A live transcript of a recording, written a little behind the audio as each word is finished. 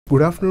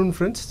Good afternoon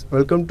friends,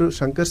 welcome to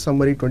Shankar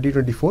Summary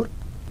 2024.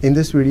 In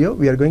this video,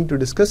 we are going to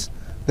discuss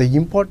the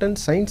important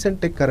science and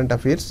tech current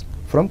affairs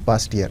from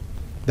past year.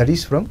 That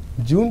is from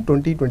June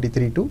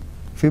 2023 to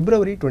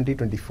February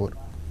 2024.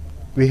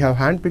 We have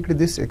handpicked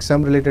these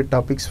exam related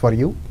topics for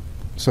you,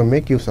 so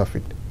make use of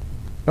it.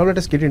 Now let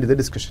us get into the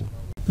discussion.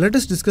 Let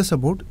us discuss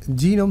about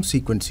genome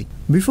sequencing.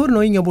 Before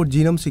knowing about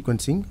genome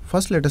sequencing,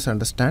 first let us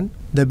understand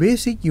the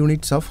basic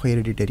units of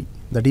hereditary.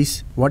 That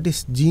is, what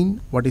is gene,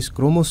 what is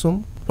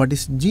chromosome, what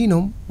is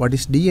genome, what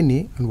is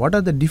DNA, and what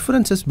are the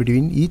differences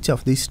between each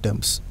of these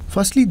terms.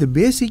 Firstly, the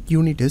basic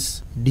unit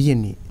is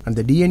DNA, and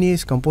the DNA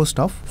is composed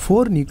of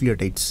 4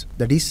 nucleotides,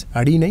 that is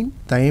adenine,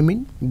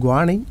 thymine,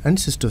 guanine, and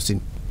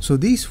cytosine. So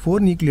these 4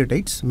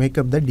 nucleotides make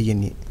up the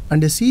DNA,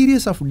 and a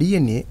series of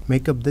DNA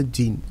make up the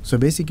gene. So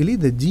basically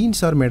the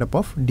genes are made up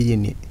of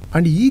DNA,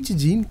 and each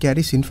gene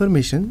carries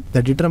information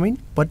that determine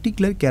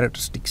particular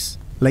characteristics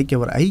like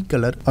our eye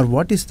color or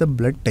what is the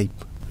blood type.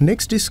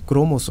 Next is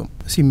chromosome.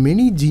 See,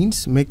 many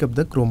genes make up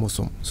the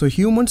chromosome. So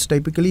humans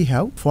typically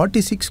have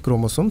 46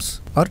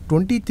 chromosomes or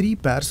 23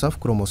 pairs of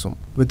chromosome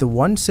with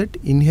one set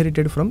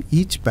inherited from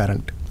each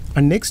parent.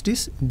 And next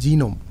is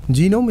genome.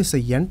 Genome is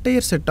the entire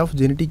set of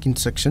genetic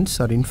instructions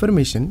or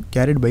information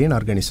carried by an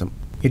organism.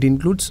 It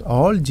includes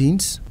all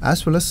genes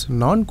as well as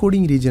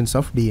non-coding regions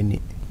of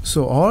DNA.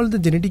 So all the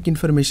genetic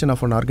information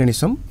of an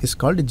organism is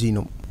called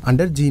genome.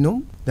 Under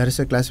genome, there is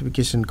a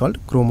classification called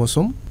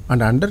chromosome,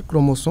 and under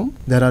chromosome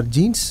there are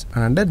genes,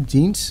 and under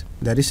genes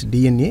there is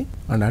DNA,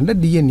 and under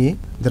DNA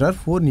there are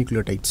 4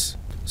 nucleotides.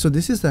 So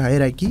this is the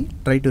hierarchy,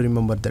 try to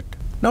remember that.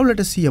 Now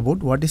let us see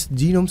about what is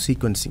genome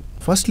sequencing.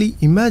 Firstly,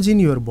 imagine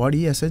your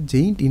body as a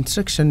giant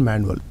instruction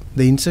manual.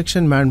 The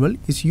instruction manual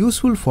is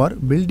useful for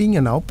building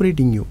and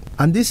operating you,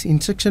 and this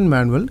instruction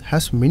manual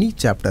has many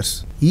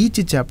chapters.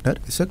 Each chapter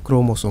is a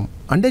chromosome.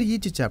 Under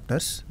each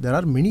chapters there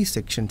are many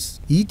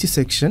sections. Each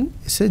section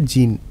is a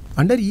gene.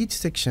 Under each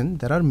section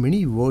there are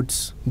many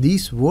words.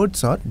 These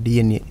words are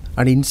DNA,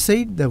 and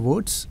inside the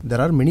words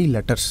there are many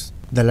letters.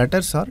 The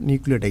letters are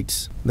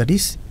nucleotides, that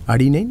is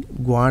adenine,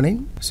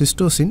 guanine,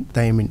 cytosine,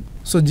 thymine.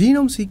 So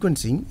genome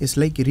sequencing is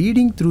like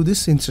reading through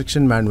this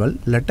instruction manual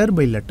letter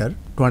by letter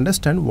to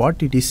understand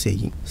what it is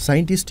saying.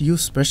 Scientists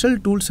use special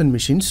tools and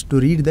machines to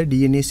read the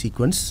DNA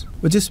sequence,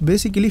 which is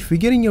basically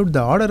figuring out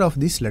the order of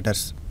these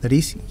letters, that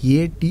is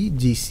A, T,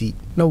 G, C.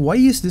 Now why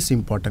is this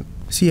important?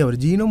 See, our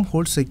genome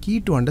holds a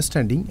key to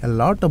understanding a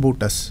lot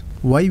about us.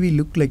 Why we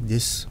look like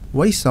this,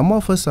 why some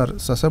of us are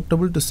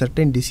susceptible to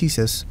certain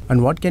diseases,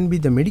 and what can be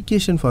the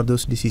medication for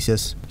those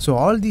diseases. So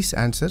all these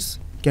answers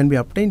can be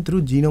obtained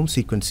through genome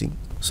sequencing.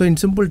 So in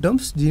simple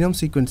terms, genome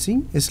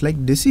sequencing is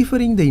like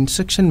deciphering the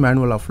instruction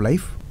manual of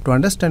life to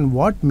understand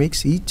what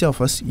makes each of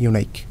us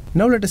unique.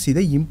 Now let us see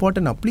the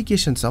important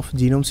applications of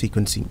genome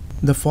sequencing.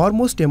 The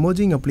foremost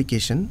emerging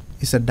application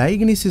is a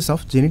diagnosis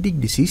of genetic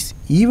disease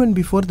even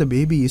before the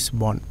baby is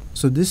born.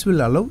 So this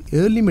will allow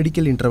early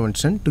medical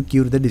intervention to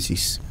cure the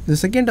disease. The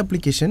second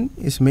application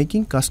is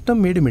making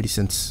custom-made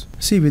medicines.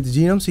 See, with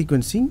genome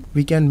sequencing,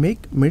 we can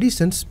make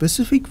medicines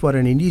specific for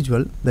an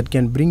individual that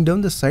can bring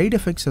down the side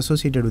effects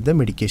associated with the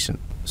medication.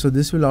 So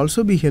this will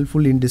also be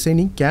helpful in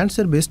designing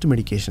cancer-based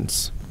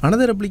medications.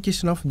 Another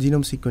application of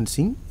genome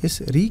sequencing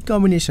is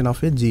recombination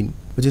of a gene,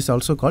 which is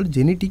also called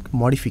genetic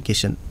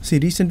modification. See,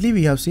 recently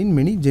we have seen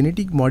many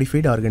genetic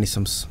modified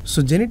organisms.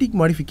 So genetic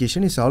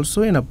modification is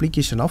also an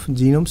application of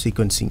genome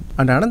sequencing.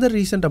 And another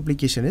recent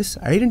application is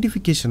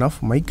identification of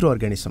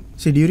microorganism.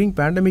 See, during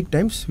pandemic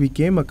times, we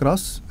came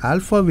across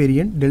alpha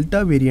variant,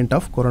 delta variant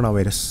of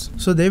coronavirus.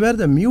 So they were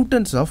the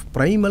mutants of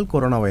primal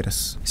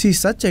coronavirus. See,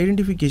 such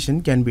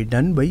identification can be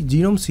done by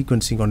genome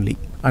sequencing only.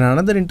 And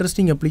another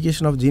interesting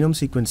application of genome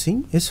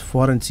sequencing is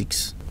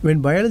forensics. When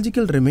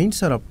biological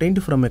remains are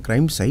obtained from a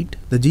crime site,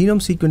 the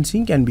genome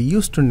sequencing can be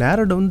used to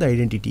narrow down the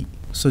identity.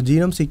 So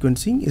genome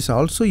sequencing is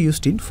also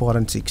used in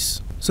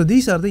forensics. So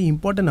these are the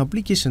important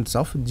applications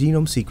of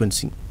genome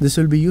sequencing. This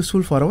will be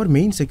useful for our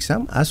mains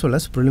exam as well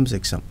as prelims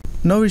exam.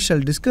 Now we shall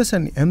discuss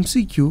an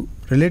MCQ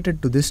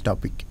related to this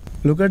topic.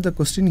 Look at the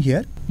question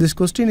here. This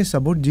question is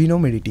about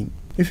genome editing.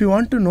 If you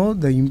want to know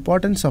the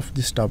importance of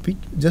this topic,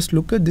 just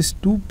look at these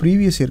 2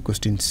 previous year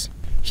questions.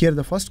 Here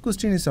the first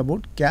question is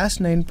about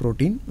Cas9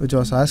 protein, which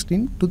was asked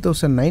in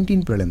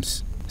 2019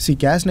 prelims. See,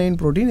 Cas9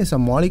 protein is a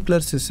molecular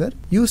scissor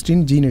used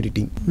in gene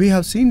editing. We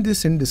have seen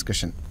this in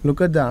discussion.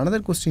 Look at the another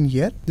question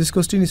here. This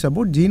question is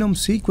about genome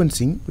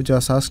sequencing, which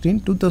was asked in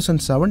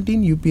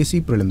 2017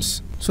 UPSC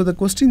Prelims. So the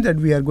question that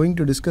we are going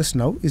to discuss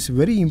now is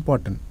very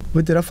important.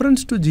 With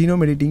reference to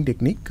genome editing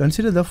technique,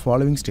 consider the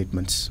following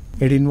statements.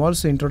 It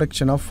involves the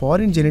introduction of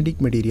foreign genetic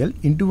material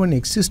into an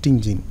existing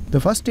gene. The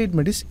first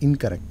statement is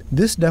incorrect.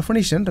 This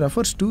definition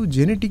refers to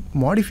genetic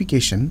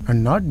modification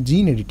and not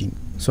gene editing.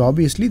 So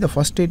obviously the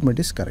first statement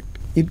is correct.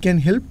 It can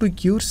help to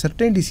cure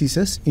certain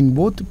diseases in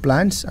both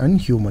plants and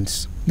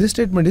humans. This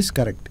statement is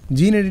correct.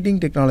 Gene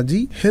editing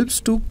technology helps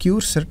to cure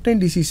certain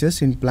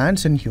diseases in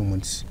plants and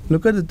humans.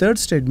 Look at the third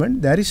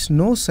statement. There is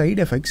no side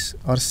effects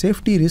or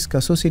safety risk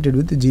associated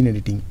with gene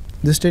editing.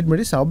 This statement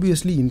is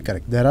obviously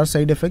incorrect. There are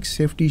side effects,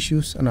 safety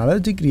issues and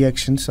allergic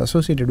reactions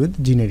associated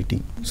with gene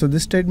editing. So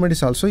this statement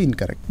is also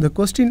incorrect. The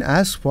question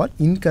asks for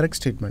incorrect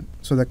statement.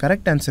 So the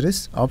correct answer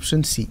is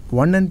option C,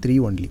 1 and 3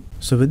 only.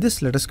 So with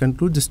this, let us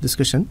conclude this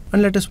discussion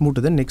and let us move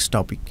to the next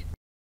topic.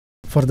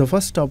 For the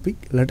first topic,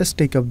 let us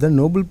take up the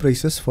Nobel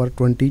Prizes for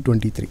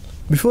 2023.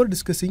 Before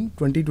discussing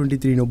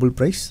 2023 Nobel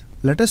Prize,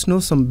 let us know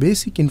some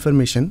basic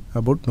information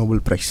about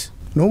Nobel Prize.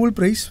 Nobel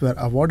Prize were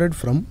awarded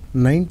from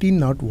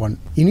 1901.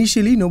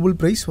 Initially, Nobel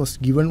Prize was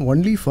given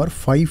only for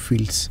 5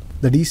 fields,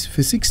 that is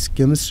physics,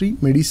 chemistry,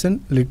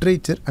 medicine,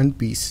 literature and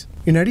peace.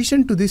 In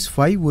addition to these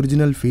 5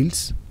 original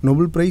fields,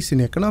 Nobel Prize in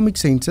Economic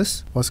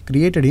Sciences was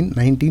created in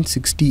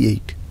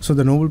 1968. So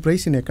the Nobel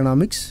Prize in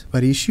Economics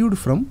were issued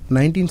from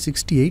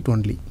 1968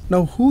 only.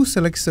 Now who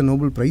selects the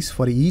Nobel Prize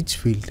for each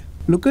field?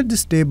 Look at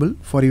this table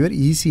for your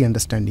easy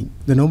understanding.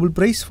 The Nobel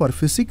Prize for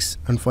Physics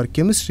and for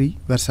Chemistry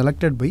were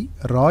selected by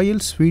Royal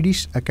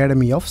Swedish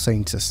Academy of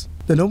Sciences.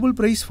 The Nobel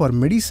Prize for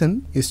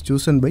Medicine is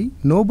chosen by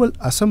Nobel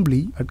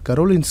Assembly at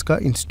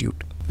Karolinska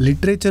Institute.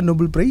 Literature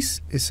Nobel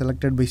Prize is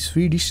selected by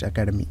Swedish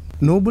Academy.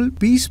 Nobel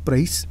Peace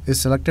Prize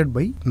is selected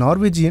by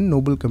Norwegian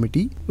Nobel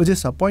Committee, which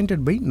is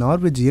appointed by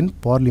Norwegian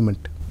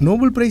Parliament.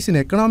 Nobel Prize in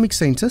Economic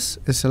Sciences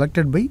is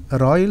selected by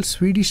Royal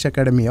Swedish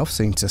Academy of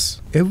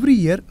Sciences. Every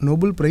year,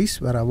 Nobel Prize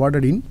were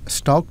awarded in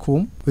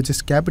Stockholm, which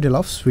is capital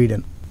of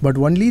Sweden. But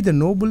only the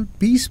Nobel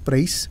Peace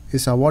Prize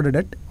is awarded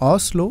at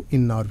Oslo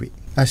in Norway.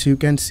 As you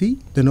can see,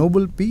 the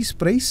Nobel Peace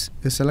Prize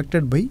is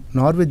selected by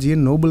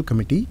Norwegian Nobel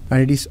Committee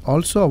and it is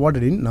also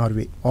awarded in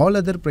Norway. All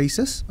other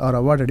prizes are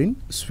awarded in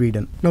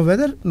Sweden. Now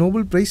whether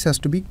Nobel Prize has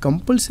to be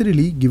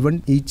compulsorily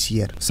given each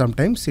year,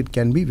 sometimes it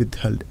can be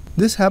withheld.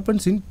 This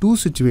happens in 2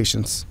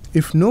 situations: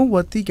 if no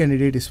worthy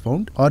candidate is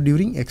found or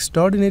during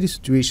extraordinary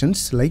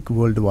situations like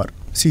World War.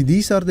 See,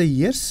 these are the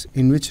years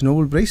in which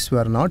Nobel Prize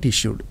were not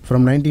issued.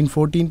 From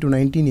 1914 to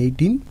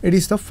 1918, it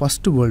is the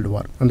First World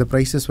War and the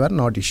prizes were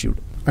not issued.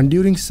 And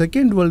during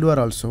Second World War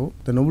also,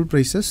 the Nobel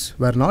Prizes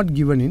were not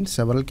given in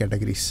several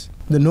categories.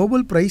 The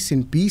Nobel Prize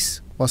in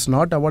Peace was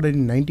not awarded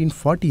in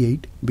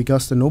 1948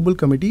 because the Nobel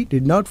Committee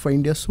did not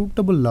find a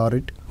suitable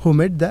laureate who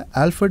met the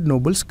Alfred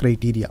Nobel's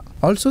criteria.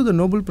 Also, the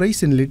Nobel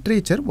Prize in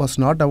Literature was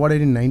not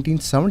awarded in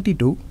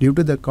 1972 due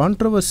to the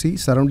controversy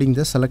surrounding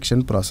the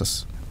selection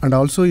process. And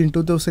also in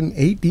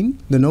 2018,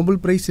 the Nobel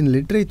Prize in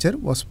Literature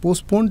was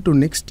postponed to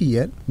next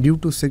year due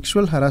to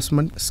sexual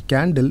harassment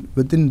scandal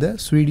within the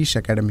Swedish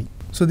Academy.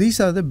 So these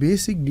are the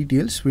basic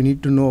details we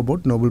need to know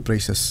about Nobel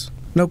Prizes.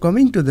 Now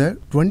coming to the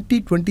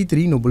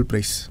 2023 Nobel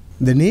Prize.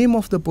 The name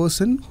of the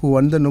person who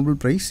won the Nobel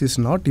Prize is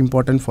not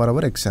important for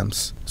our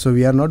exams, so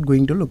we are not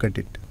going to look at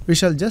it. We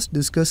shall just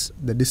discuss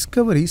the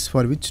discoveries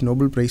for which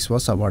Nobel Prize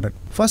was awarded.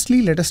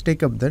 Firstly, let us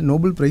take up the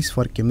Nobel Prize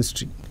for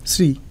Chemistry.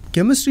 See,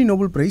 Chemistry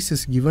Nobel Prize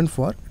is given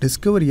for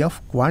discovery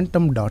of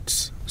quantum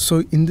dots.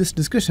 So in this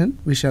discussion,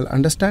 we shall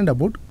understand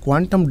about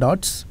quantum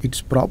dots, its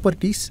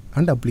properties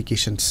and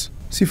applications.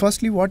 See,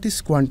 firstly, what is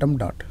quantum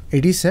dot?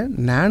 It is a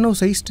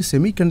nano-sized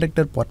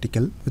semiconductor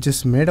particle which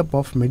is made up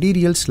of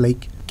materials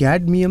like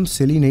cadmium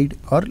selenide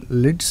or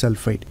lead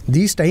sulfide.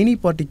 These tiny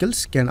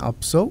particles can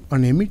absorb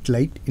and emit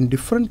light in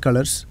different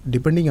colors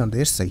depending on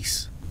their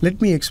size. Let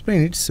me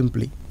explain it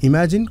simply.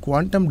 Imagine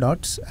quantum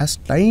dots as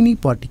tiny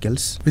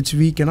particles which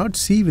we cannot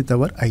see with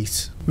our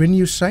eyes. When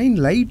you shine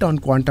light on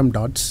quantum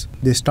dots,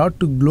 they start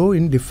to glow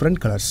in different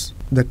colors.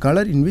 The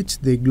color in which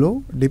they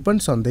glow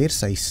depends on their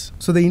size.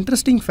 So the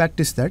interesting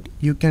fact is that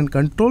you can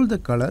control the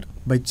color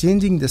by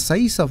changing the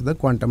size of the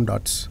quantum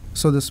dots.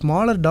 So the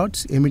smaller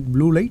dots emit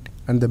blue light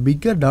and the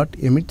bigger dot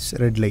emits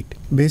red light.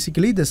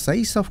 Basically, the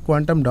size of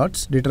quantum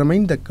dots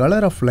determine the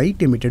color of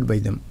light emitted by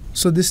them.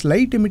 So this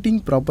light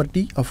emitting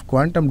property of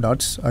quantum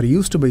dots are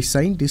used by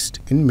scientists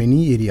in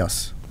many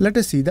areas. Let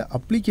us see the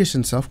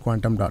applications of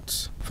quantum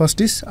dots. First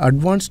is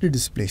advanced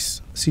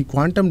displays. See,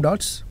 quantum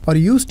dots are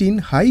used in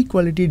high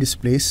quality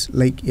displays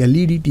like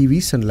LED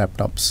TVs and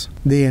laptops.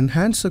 They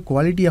enhance the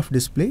quality of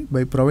display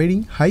by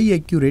providing high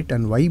accurate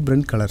and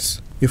vibrant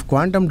colors. If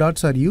quantum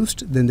dots are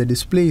used, then the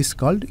display is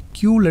called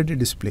QLED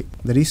display,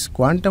 that is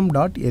quantum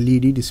dot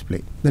LED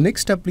display. The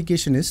next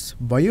application is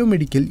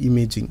biomedical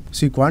imaging.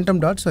 See, quantum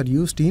dots are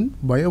used in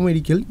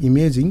biomedical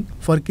imaging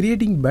for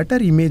creating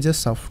better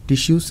images of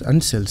tissues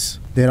and cells.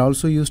 They are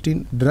also used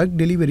in drug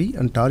delivery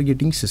and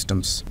targeting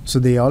systems. So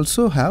they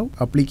also have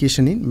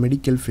application in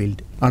medical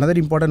field. Another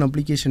important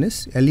application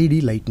is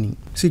LED lighting.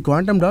 See,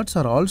 quantum dots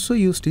are also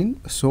used in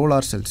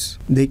solar cells.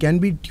 They can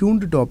be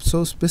tuned to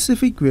observe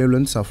specific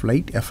wavelengths of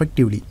light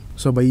effectively.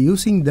 So by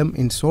using them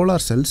in solar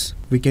cells,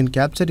 we can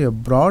capture a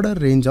broader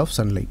range of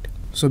sunlight.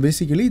 So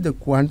basically, the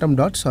quantum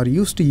dots are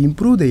used to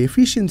improve the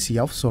efficiency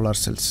of solar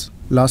cells.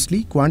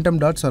 Lastly, quantum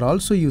dots are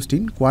also used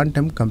in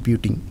quantum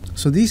computing.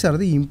 So these are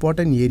the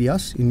important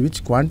areas in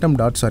which quantum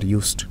dots are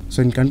used.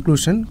 So in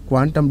conclusion,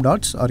 quantum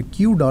dots or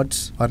Q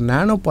dots are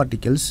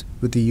nanoparticles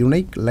with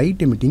unique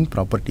light emitting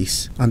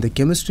properties. And the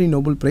Chemistry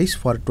Nobel Prize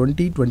for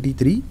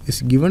 2023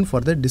 is given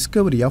for the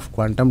discovery of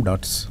quantum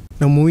dots.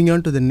 Now moving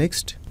on to the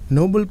next,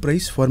 Nobel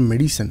Prize for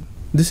Medicine.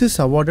 This is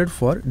awarded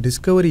for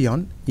discovery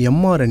on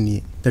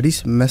mRNA, that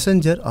is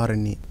messenger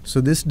RNA. So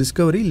this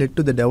discovery led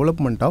to the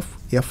development of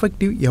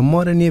effective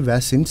mRNA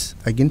vaccines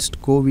against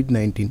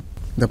COVID-19.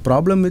 The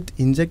problem with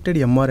injected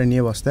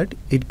mRNA was that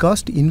it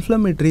caused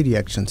inflammatory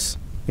reactions.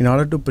 In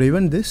order to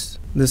prevent this,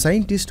 the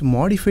scientists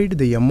modified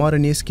the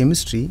mRNA's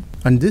chemistry,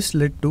 and this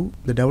led to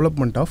the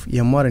development of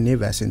mRNA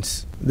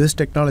vaccines. This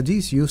technology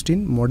is used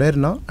in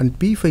Moderna and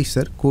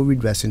Pfizer COVID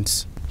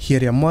vaccines. Here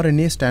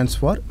mRNA stands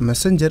for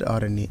messenger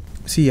RNA.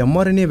 See,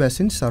 mRNA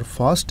vaccines are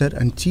faster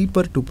and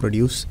cheaper to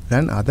produce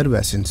than other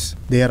vaccines.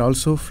 They are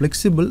also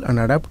flexible and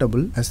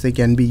adaptable as they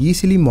can be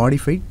easily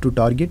modified to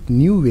target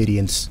new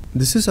variants.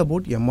 This is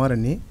about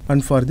mRNA,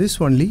 and for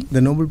this only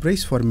the Nobel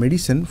Prize for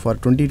Medicine for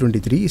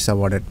 2023 is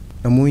awarded.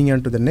 Now moving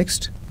on to the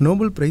next,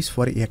 Nobel Prize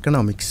for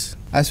Economics.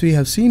 As we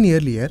have seen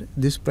earlier,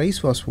 this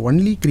prize was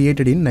only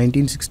created in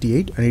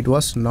 1968 and it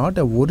was not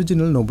an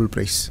original Nobel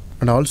Prize.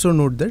 And also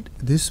note that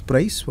this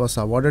prize was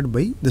awarded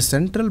by the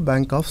Central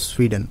Bank of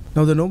Sweden.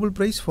 Now the Nobel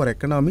Prize for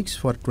Economics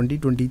for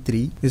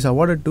 2023 is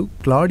awarded to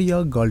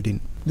Claudia Goldin.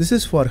 This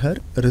is for her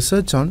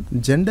research on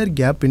gender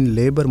gap in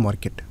labor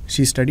market.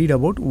 She studied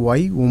about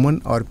why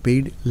women are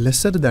paid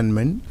lesser than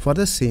men for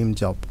the same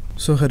job.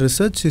 So her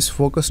research is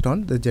focused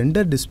on the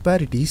gender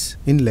disparities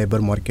in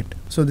labor market.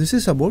 So this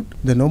is about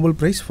the Nobel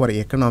Prize for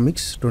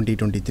Economics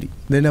 2023.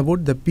 Then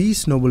about the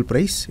Peace Nobel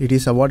Prize, it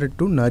is awarded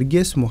to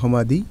Narges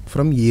Mohammadi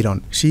from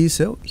Iran. She is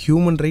a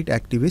human rights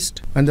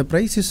activist and the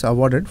prize is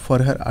awarded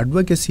for her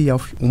advocacy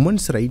of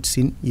women's rights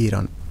in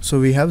Iran. So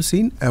we have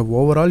seen an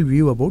overall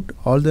view about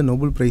all the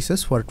Nobel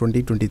Prizes for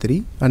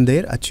 2023 and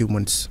their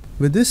achievements.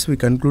 With this we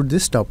conclude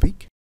this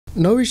topic.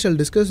 Now we shall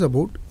discuss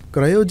about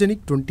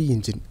cryogenic 20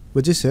 engine,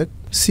 which is a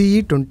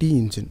CE-20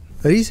 engine.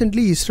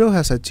 Recently, ISRO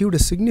has achieved a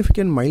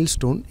significant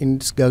milestone in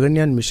its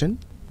Gaganyaan mission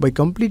by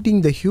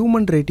completing the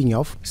human rating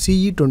of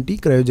CE-20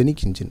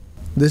 cryogenic engine.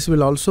 This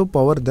will also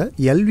power the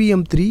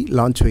LVM-3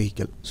 launch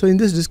vehicle. So in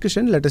this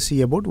discussion, let us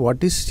see about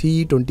what is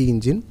CE-20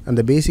 engine and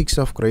the basics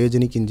of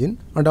cryogenic engine,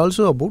 and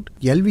also about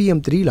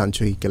LVM-3 launch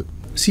vehicle.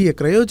 See, a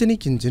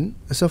cryogenic engine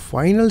is a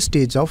final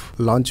stage of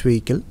launch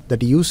vehicle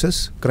that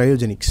uses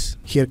cryogenics.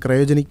 Here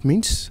cryogenic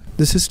means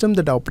the system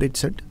that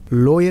operates at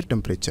lower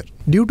temperature.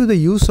 Due to the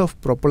use of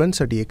propellants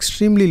at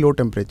extremely low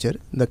temperature,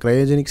 the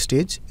cryogenic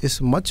stage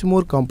is much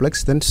more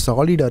complex than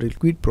solid or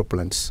liquid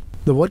propellants.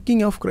 The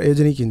working of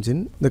cryogenic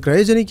engine. The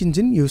cryogenic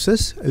engine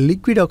uses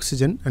liquid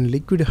oxygen and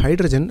liquid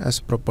hydrogen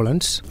as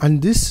propellants,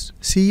 and this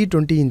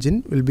CE-20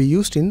 engine will be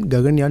used in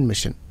Gaganyaan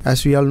mission.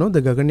 As we all know,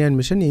 the Gaganyaan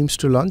mission aims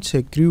to launch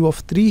a crew of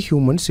 3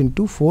 humans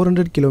into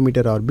 400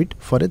 km orbit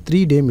for a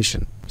 3-day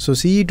mission. So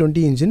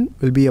CE-20 engine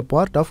will be a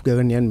part of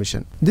Gaganyaan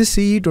mission. This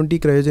CE-20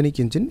 cryogenic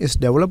engine is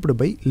developed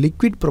by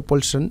Liquid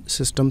Propulsion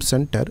Systems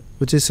Center,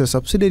 which is a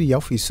subsidiary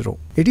of ISRO.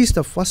 It is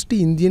the first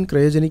Indian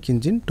cryogenic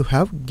engine to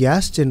have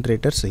gas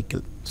generator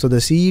cycle. So the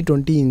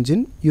CE-20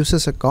 engine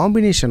uses a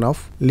combination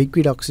of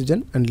liquid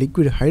oxygen and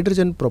liquid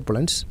hydrogen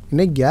propellants in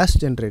a gas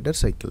generator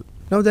cycle.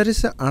 Now there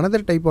is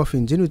another type of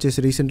engine which is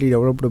recently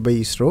developed by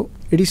ISRO.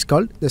 It is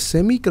called the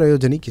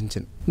semi-cryogenic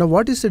engine. Now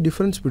what is the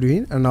difference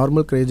between a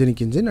normal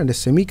cryogenic engine and a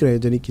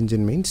semi-cryogenic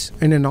engine means?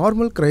 In a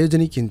normal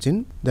cryogenic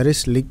engine, there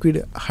is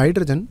liquid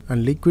hydrogen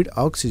and liquid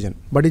oxygen.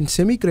 But in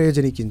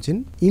semi-cryogenic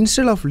engine,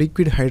 instead of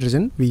liquid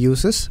hydrogen, we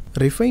use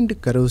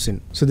refined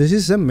kerosene. So this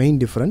is the main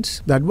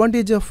difference. The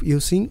advantage of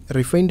using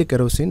refined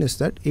kerosene is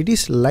that it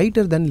is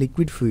lighter than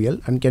liquid fuel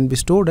and can be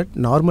stored at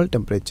normal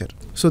temperature.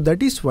 So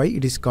that is why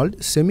it is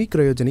called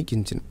semi-cryogenic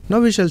engine. Now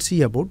we shall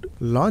see about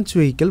Launch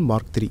Vehicle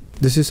Mark III.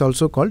 This is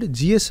also called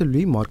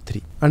GSLV Mark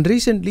III. And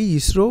recently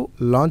ISRO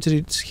launched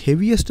its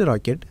heaviest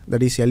rocket,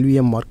 that is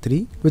LVM Mark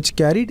III, which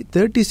carried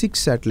 36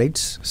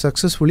 satellites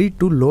successfully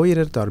to low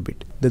Earth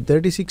orbit. The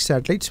 36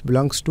 satellites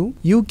belongs to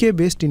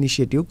UK-based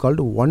initiative called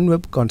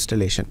OneWeb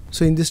Constellation.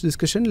 So in this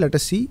discussion, let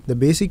us see the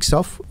basics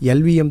of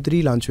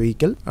LVM-3 launch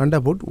vehicle and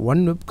about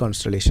OneWeb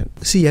Constellation.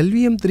 See,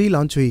 LVM-3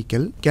 launch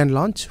vehicle can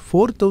launch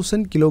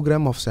 4,000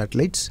 kg of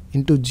satellites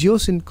into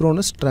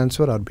geosynchronous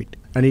transfer orbit,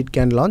 and it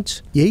can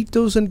launch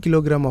 8,000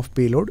 kg of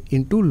payload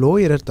into low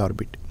Earth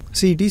orbit.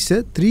 See, it is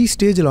a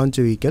 3-stage launch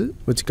vehicle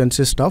which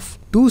consists of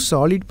 2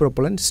 solid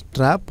propellant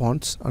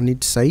strap-ons on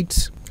its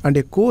sides and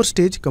a core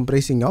stage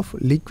comprising of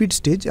liquid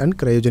stage and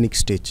cryogenic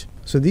stage.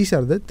 So these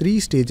are the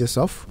 3 stages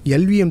of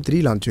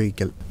LVM-3 launch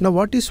vehicle. Now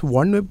what is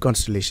OneWeb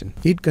Constellation?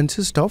 It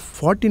consists of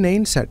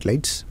 49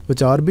 satellites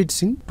which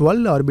orbits in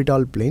 12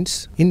 orbital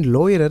planes in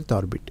low Earth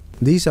orbit.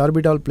 These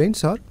orbital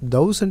planes are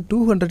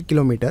 1200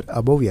 km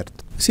above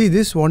Earth. See,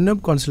 this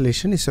OneWeb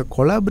Constellation is a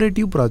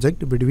collaborative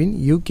project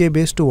between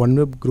UK-based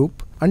OneWeb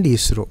Group and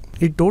ISRO.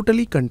 It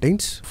totally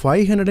contains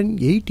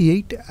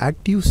 588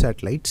 active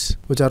satellites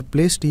which are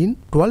placed in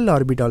 12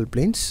 orbital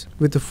planes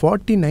with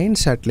 49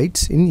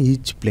 satellites in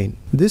each plane.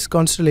 This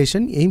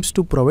constellation aims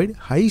to provide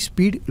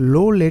high-speed,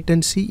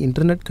 low-latency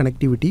internet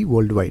connectivity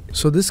worldwide.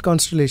 So this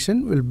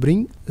constellation will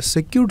bring a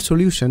secured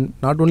solution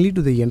not only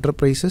to the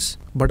enterprises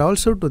but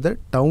also to the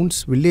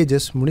towns,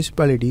 villages,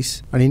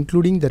 municipalities and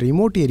including the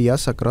remote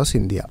areas across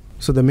India.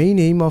 So the main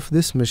aim of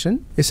this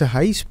mission is a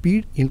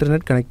high-speed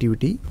internet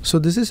connectivity. So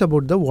this is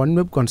about the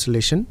OneWeb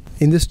constellation.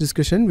 In this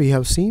discussion, we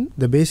have seen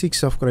the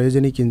basics of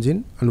cryogenic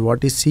engine and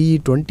what is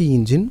CE-20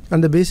 engine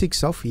and the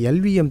basics of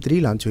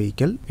LVM-3 launch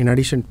vehicle in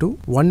addition to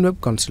OneWeb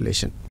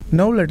constellation.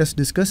 Now let us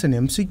discuss an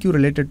MCQ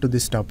related to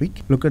this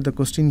topic. Look at the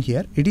question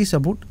here. It is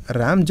about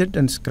ramjet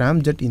and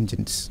scramjet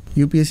engines.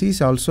 UPSC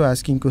is also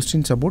asking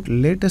questions about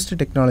latest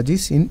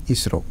technologies in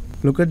ISRO.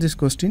 Look at this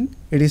question.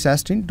 It is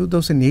asked in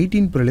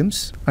 2018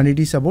 prelims and it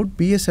is about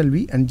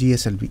PSLV and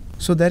GSLV.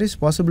 So there is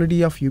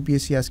possibility of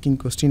UPSC asking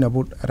question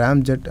about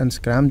ramjet and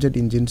scramjet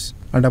engines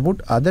and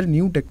about other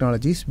new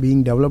technologies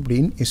being developed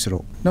in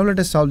ISRO. Now let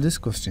us solve this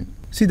question.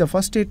 See, the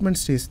first statement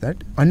says that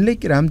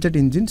unlike ramjet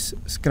engines,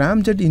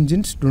 scramjet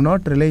engines do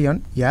not rely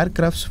on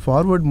aircraft's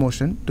forward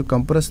motion to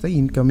compress the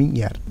incoming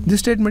air. This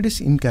statement is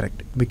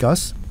incorrect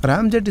because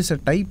ramjet is a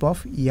type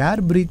of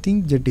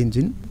air-breathing jet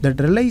engine that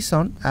relies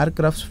on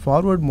aircraft's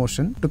forward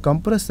motion to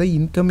compress the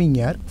incoming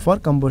air for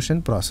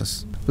combustion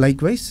process.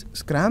 Likewise,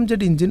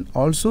 scramjet engine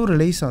also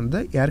relies on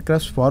the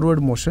aircraft's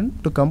forward motion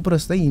to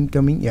compress the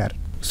incoming air.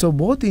 So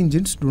both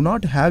engines do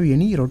not have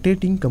any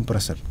rotating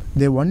compressor.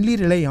 They only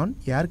rely on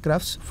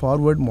aircraft's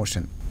forward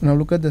motion. Now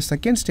look at the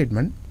second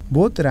statement.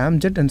 Both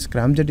ramjet and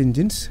scramjet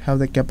engines have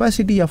the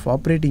capacity of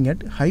operating at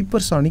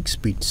hypersonic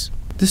speeds.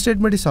 This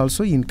statement is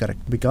also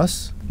incorrect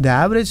because the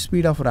average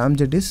speed of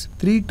ramjet is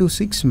 3 to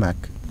 6 Mach.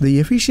 The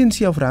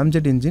efficiency of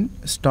ramjet engine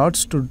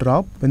starts to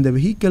drop when the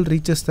vehicle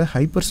reaches the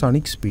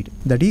hypersonic speed,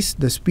 that is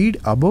the speed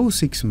above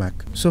 6 Mach.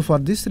 So for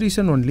this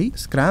reason only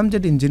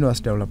scramjet engine was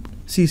developed.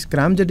 See,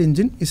 scramjet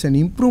engine is an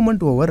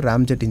improvement over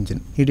ramjet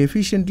engine. It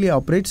efficiently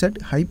operates at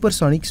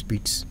hypersonic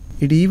speeds.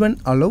 It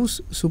even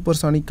allows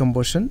supersonic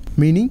combustion,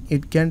 meaning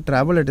it can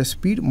travel at a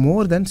speed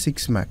more than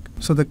 6 Mach.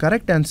 So the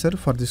correct answer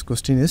for this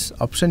question is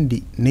option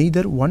D,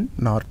 neither 1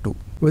 nor 2.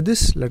 With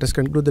this, let us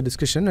conclude the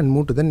discussion and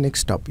move to the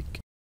next topic.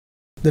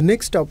 The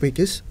next topic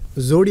is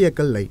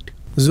zodiacal light.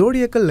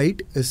 Zodiacal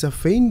light is a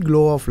faint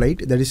glow of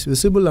light that is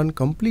visible on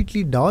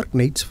completely dark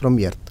nights from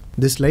Earth.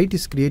 This light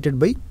is created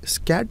by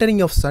scattering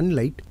of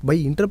sunlight by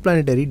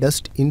interplanetary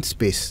dust in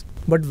space.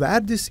 But where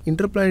this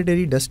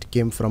interplanetary dust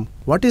came from?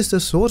 What is the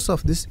source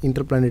of this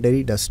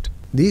interplanetary dust?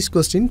 These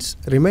questions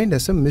remained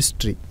as a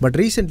mystery, but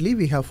recently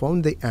we have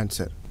found the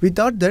answer. We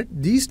thought that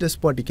these dust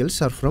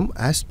particles are from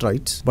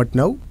asteroids, but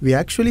now we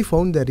actually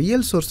found the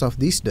real source of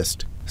this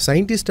dust.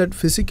 Scientists at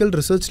Physical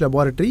Research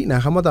Laboratory in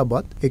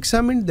Ahmedabad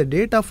examined the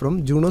data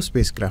from Juno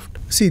spacecraft.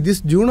 See, this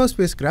Juno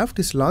spacecraft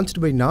is launched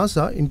by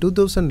NASA in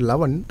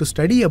 2011 to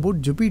study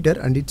about Jupiter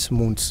and its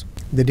moons.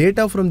 The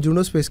data from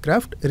Juno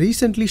spacecraft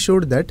recently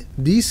showed that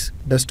these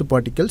dust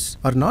particles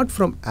are not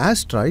from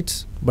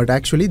asteroids, but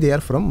actually they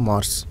are from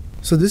Mars.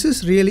 So this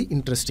is really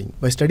interesting.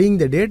 By studying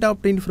the data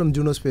obtained from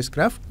Juno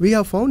spacecraft, we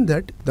have found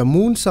that the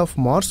moons of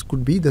Mars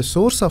could be the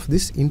source of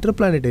these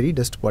interplanetary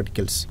dust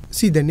particles.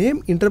 See, the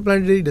name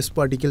interplanetary dust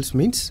particles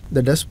means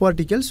the dust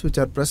particles which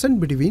are present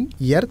between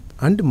Earth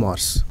and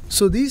Mars.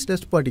 So these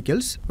dust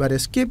particles were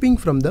escaping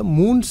from the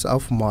moons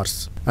of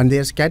Mars and they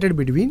are scattered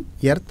between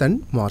Earth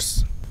and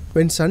Mars.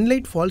 When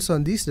sunlight falls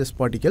on these dust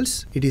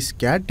particles, it is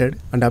scattered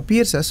and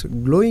appears as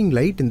glowing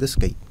light in the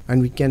sky,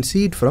 and we can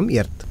see it from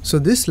Earth. So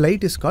this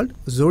light is called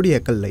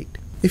zodiacal light.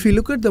 If you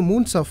look at the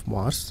moons of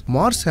Mars,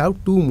 Mars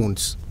have two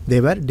moons.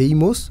 They were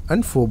Deimos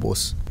and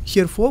Phobos.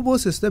 Here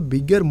Phobos is the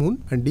bigger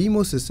moon and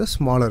Deimos is the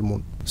smaller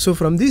moon. So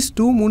from these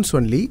two moons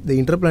only, the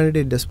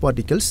interplanetary dust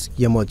particles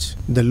emerge.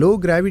 The low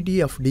gravity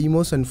of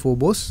Deimos and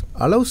Phobos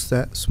allows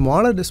the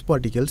smaller dust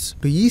particles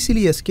to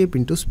easily escape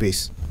into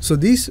space. So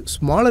these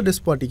smaller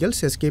dust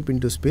particles escape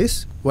into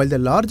space while the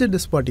larger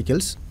dust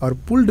particles are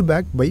pulled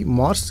back by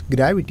Mars'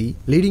 gravity,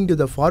 leading to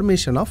the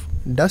formation of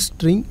dust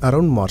ring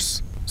around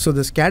Mars. So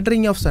the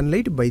scattering of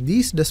sunlight by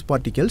these dust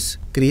particles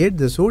create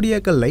the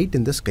zodiacal light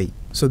in the sky.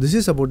 So this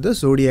is about the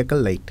zodiacal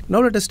light.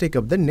 Now let us take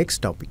up the next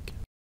topic.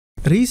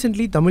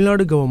 Recently, Tamil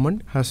Nadu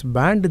government has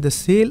banned the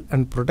sale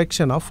and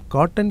production of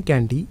cotton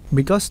candy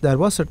because there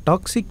was a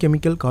toxic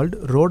chemical called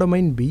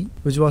rhodamine B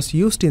which was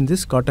used in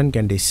these cotton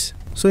candies.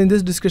 So in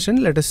this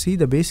discussion, let us see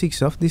the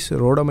basics of this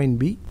rhodamine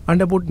B and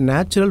about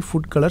natural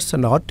food colors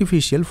and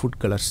artificial food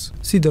colors.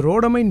 See, the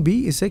rhodamine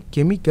B is a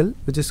chemical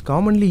which is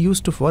commonly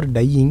used for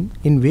dyeing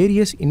in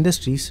various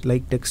industries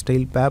like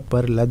textile,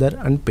 paper, leather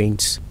and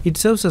paints. It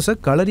serves as a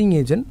coloring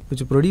agent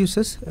which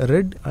produces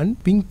red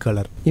and pink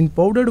color. In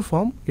powdered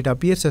form, it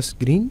appears as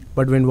green,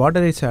 but when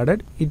water is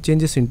added, it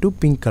changes into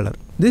pink color.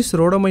 This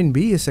rhodamine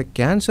B is a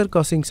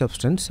cancer-causing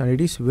substance and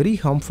it is very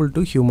harmful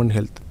to human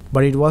health.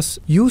 But it was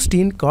used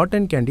in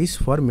cotton candies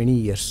for many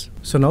years.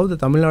 So now the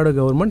Tamil Nadu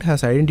government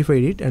has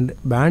identified it and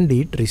banned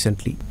it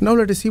recently. Now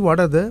let us see what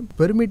are the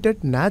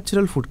permitted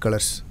natural food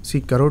colors. See,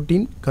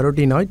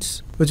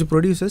 carotenoids, which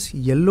produces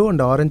yellow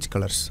and orange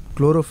colors.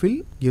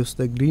 Chlorophyll gives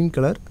the green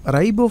color.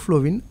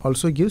 Riboflavin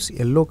also gives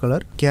yellow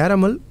color.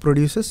 Caramel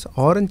produces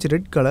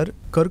orange-red color.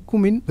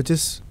 Curcumin, which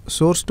is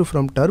sourced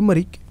from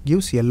turmeric,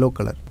 gives yellow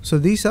color. So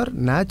these are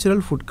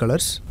natural food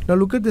colors. Now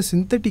look at the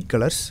synthetic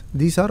colors.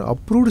 These are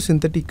approved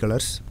synthetic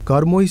colors.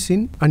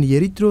 Carmoisin and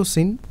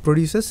erythrocin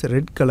produces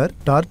red color.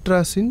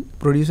 tartrazine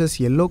produces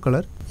yellow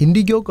color,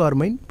 indigo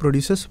carmine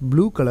produces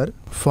blue color,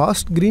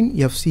 fast green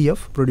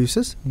FCF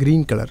produces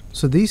green color.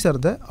 So these are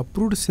the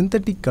approved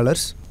synthetic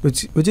colors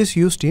which is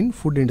used in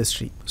food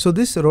industry. So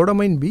this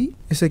rhodamine B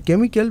is a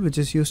chemical which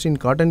is used in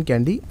cotton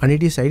candy, and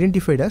it is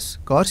identified as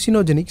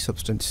carcinogenic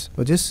substance,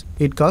 which is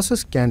it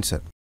causes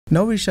cancer.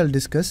 Now we shall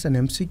discuss an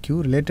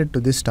MCQ related to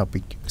this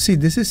topic. See,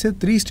 this is a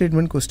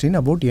 3-statement question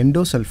about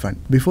endosulfan.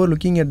 Before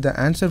looking at the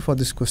answer for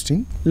this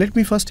question, let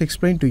me first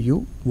explain to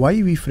you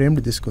why we framed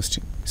this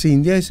question. See,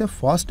 India is a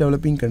fast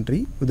developing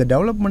country. With the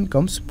development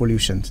comes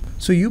pollutions.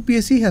 So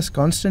UPSC has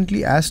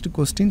constantly asked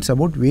questions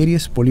about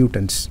various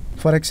pollutants.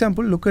 For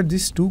example, look at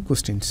these two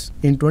questions.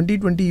 In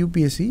 2020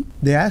 UPSC,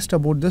 they asked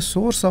about the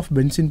source of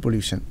benzene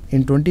pollution.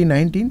 In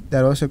 2019,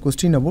 there was a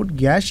question about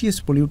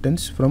gaseous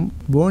pollutants from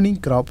burning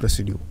crop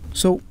residue.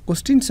 So,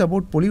 questions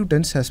about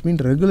pollutants has been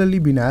regularly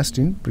been asked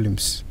in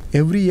prelims.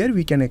 Every year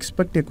we can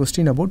expect a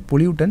question about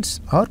pollutants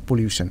or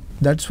pollution.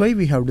 That's why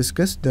we have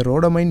discussed the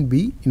rhodamine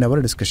B in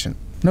our discussion.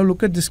 Now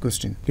look at this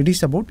question. It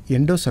is about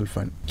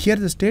endosulfan. Here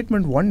the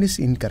statement 1 is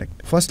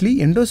incorrect. Firstly,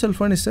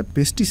 endosulfan is a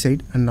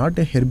pesticide and not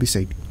a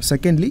herbicide.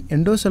 Secondly,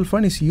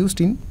 endosulfan is used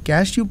in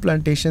cashew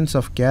plantations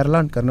of Kerala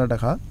and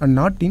Karnataka and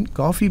not in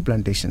coffee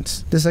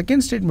plantations. The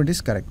second statement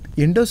is correct.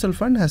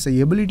 Endosulfan has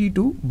the ability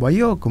to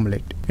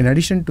bioaccumulate. In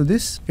addition to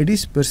this, it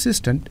is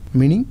persistent,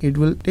 meaning it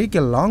will take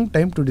a long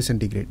time to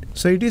disintegrate.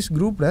 So it is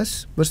grouped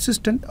as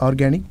persistent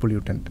organic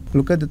pollutant.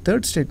 Look at the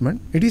third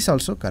statement. It is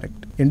also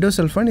correct.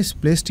 Endosulfan is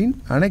placed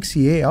in Annex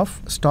A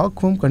of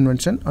Stockholm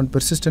Convention on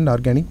Persistent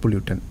Organic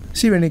Pollutant.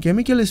 See, when a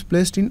chemical is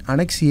placed in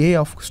Annex A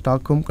of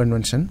Stockholm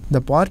Convention,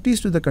 the parties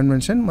to the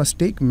convention must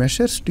take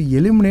measures to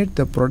eliminate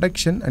the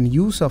production and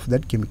use of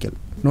that chemical.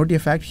 Note a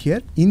fact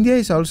here, India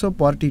is also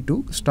party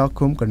to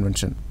Stockholm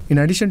Convention. In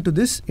addition to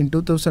this, in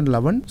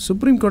 2011,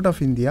 Supreme Court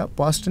of India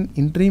passed an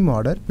interim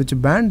order which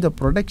banned the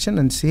production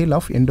and sale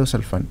of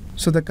endosulfan.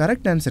 So the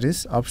correct answer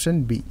is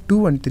option B,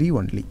 2 and 3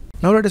 only.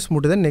 Now let us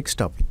move to the next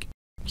topic.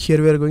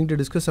 Here we are going to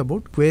discuss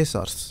about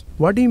quasars.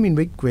 What do you mean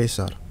by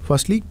quasar?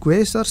 Firstly,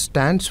 quasar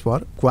stands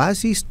for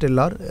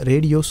quasi-stellar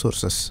radio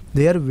sources.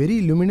 They are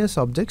very luminous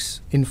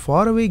objects in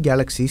faraway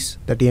galaxies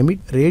that emit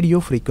radio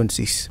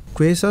frequencies.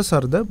 Quasars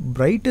are the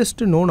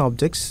brightest known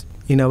objects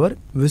in our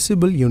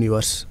visible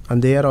universe,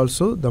 and they are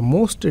also the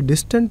most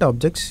distant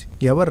objects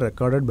ever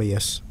recorded by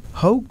us.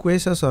 How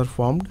quasars are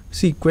formed?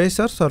 See,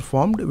 quasars are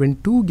formed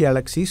when two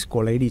galaxies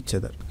collide each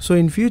other. So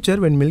in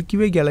future, when Milky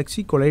Way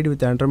galaxy collide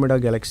with Andromeda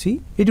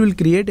galaxy, it will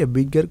create a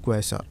bigger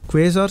quasar.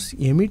 Quasars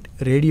emit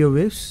radio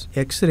waves,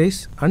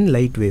 X-rays and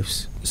light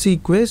waves. See,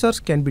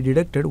 quasars can be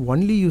detected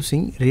only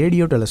using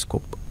radio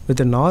telescope. With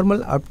a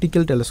normal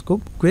optical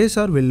telescope,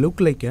 quasar will look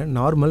like a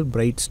normal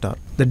bright star.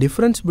 The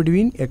difference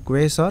between a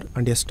quasar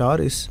and a star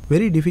is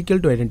very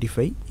difficult to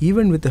identify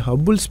even with the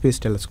Hubble Space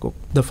Telescope.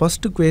 The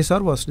first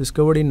quasar was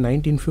discovered in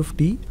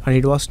 1950 and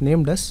it was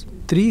named as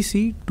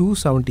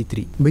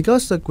 3C273.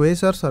 Because the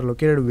quasars are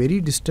located very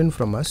distant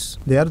from us,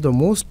 they are the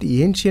most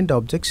ancient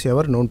objects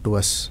ever known to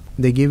us.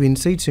 They give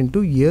insights into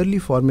early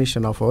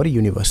formation of our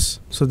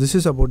universe. So this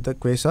is about the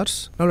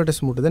quasars. Now let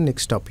us move to the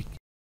next topic.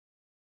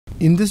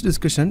 In this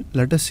discussion,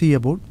 let us see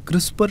about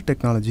CRISPR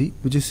technology,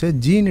 which is a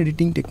gene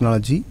editing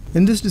technology.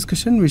 In this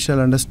discussion, we shall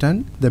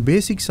understand the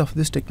basics of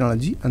this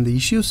technology and the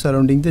issues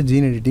surrounding the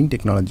gene editing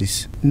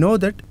technologies. Know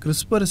that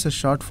CRISPR is a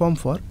short form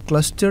for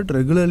clustered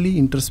regularly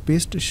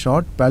interspaced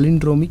short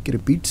palindromic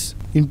repeats.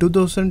 In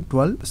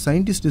 2012,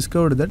 scientists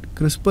discovered that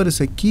CRISPR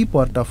is a key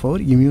part of our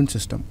immune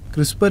system.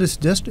 CRISPR is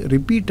just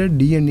repeated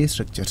DNA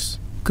structures.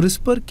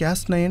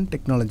 CRISPR-Cas9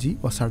 technology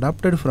was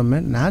adapted from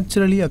a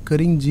naturally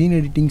occurring gene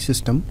editing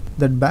system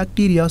that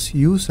bacteria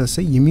use as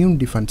an immune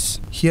defense.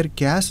 Here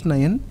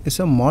Cas9 is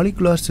a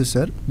molecular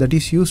scissor that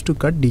is used to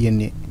cut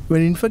DNA.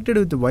 When infected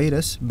with the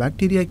virus,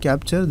 bacteria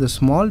capture the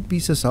small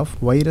pieces of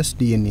virus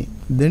DNA.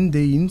 Then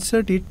they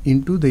insert it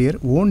into their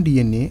own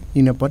DNA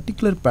in a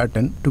particular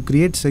pattern to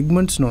create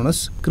segments known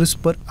as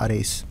CRISPR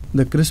arrays.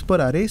 The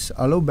CRISPR arrays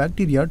allow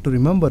bacteria to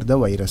remember the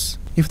virus.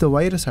 If the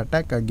virus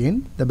attacks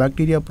again, the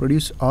bacteria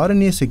produce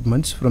RNA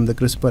segments from the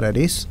CRISPR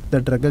arrays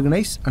that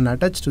recognize and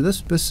attach to the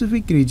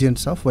specific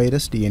regions of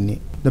virus DNA.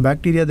 The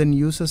bacteria then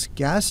uses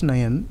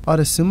Cas9 or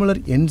a similar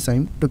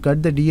enzyme to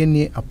cut the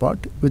DNA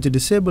apart, which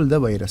disable the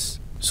virus.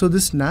 So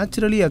this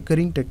naturally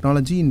occurring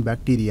technology in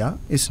bacteria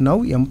is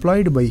now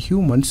employed by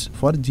humans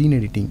for gene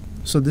editing.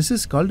 So this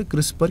is called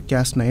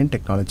CRISPR-Cas9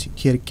 technology.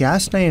 Here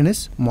Cas9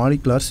 is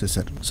molecular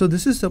scissor. So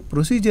this is the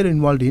procedure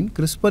involved in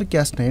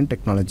CRISPR-Cas9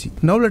 technology.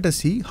 Now let us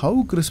see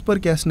how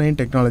CRISPR-Cas9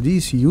 technology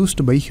is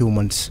used by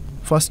humans.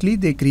 Firstly,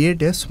 they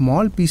create a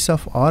small piece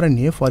of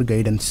RNA for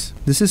guidance.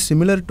 This is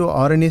similar to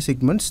RNA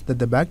segments that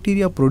the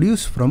bacteria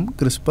produce from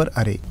CRISPR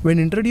array. When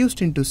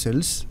introduced into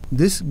cells,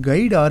 This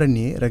guide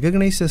RNA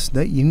recognizes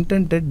the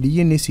intended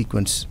DNA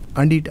sequence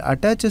and it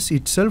attaches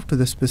itself to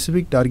the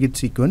specific target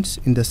sequence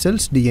in the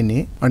cell's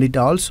DNA, and it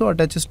also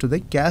attaches to the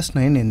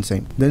Cas9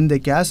 enzyme. Then the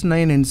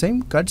Cas9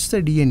 enzyme cuts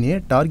the DNA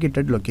at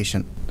targeted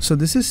location. So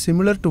this is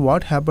similar to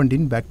what happened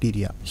in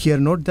bacteria. Here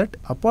note that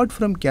apart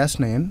from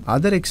Cas9,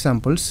 other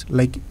examples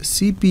like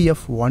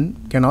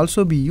CPF1 can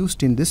also be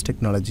used in this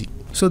technology.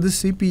 So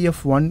this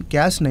CPF1,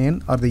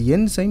 Cas9 are the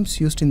enzymes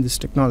used in this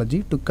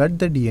technology to cut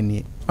the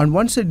DNA. And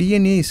once the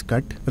DNA is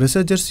cut,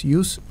 researchers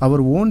use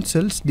our own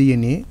cell's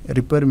DNA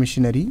repair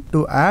machinery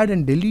to add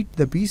and delete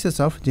the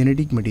pieces of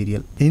genetic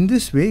material. In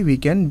this way, we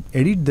can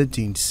edit the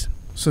genes.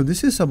 So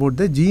this is about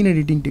the gene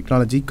editing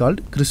technology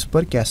called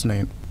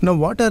CRISPR-Cas9. Now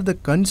what are the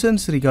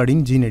concerns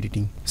regarding gene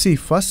editing? See,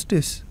 first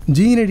is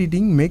gene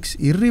editing makes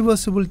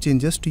irreversible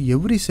changes to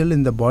every cell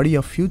in the body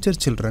of future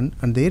children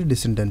and their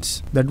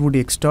descendants that would be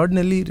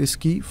extraordinarily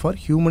risky for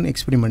human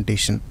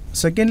experimentation.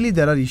 Secondly,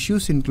 there are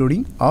issues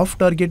including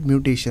off-target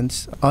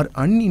mutations or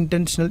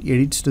unintentional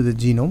edits to the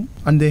genome,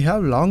 and they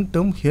have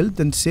long-term health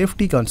and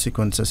safety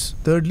consequences.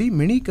 Thirdly,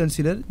 many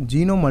consider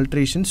genome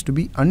alterations to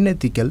be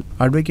unethical,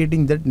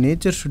 advocating that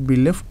nature should be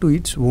left to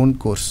its own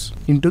course.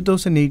 In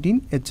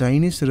 2018, a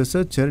Chinese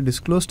researcher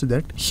disclosed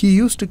that he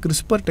used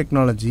CRISPR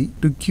technology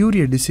to cure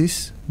a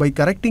disease by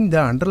correcting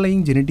the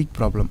underlying genetic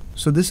problem.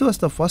 So this was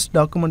the first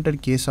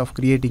documented case of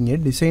creating a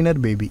designer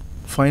baby.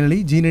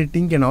 Finally, gene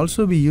editing can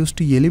also be used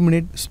to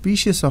eliminate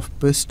species of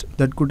pests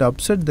that could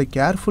upset the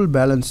careful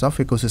balance of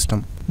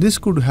ecosystem. This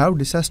could have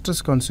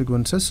disastrous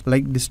consequences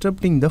like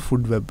disrupting the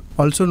food web.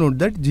 Also note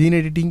that gene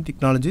editing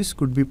technologies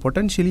could be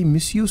potentially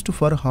misused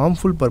for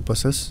harmful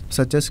purposes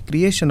such as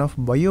creation of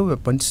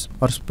bioweapons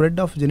or spread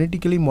of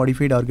genetically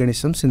modified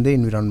organisms in the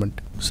environment.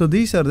 So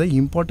these are the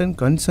important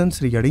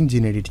concerns regarding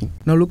gene editing.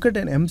 Now look at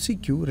an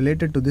MCQ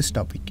related to this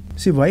topic.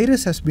 See,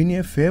 virus has been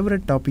a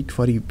favorite topic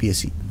for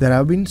UPSC. There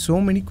have been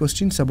so many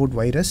questions about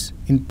virus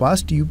in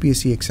past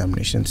UPSC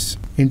examinations.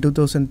 In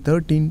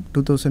 2013,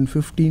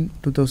 2015,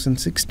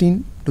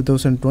 2016,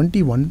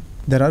 2021,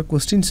 there are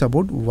questions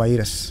about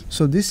virus.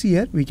 So this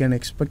year we can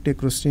expect a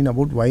question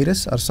about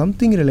virus or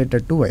something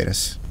related to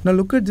virus. Now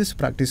look at this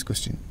practice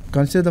question.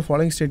 Consider the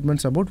following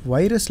statements about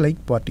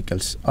virus-like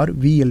particles or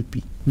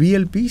VLP.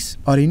 VLPs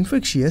are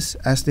infectious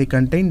as they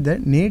contain the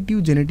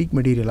native genetic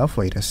material of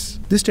virus.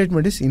 This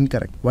statement is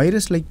incorrect.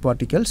 Virus-like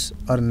particles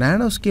are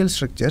nanoscale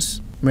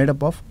structures made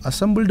up of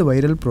assembled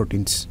viral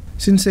proteins.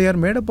 Since they are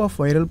made up of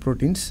viral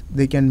proteins,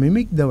 they can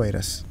mimic the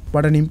virus.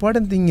 But an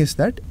important thing is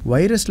that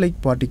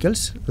virus-like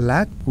particles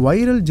lack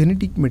viral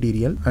genetic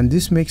material, and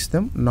this makes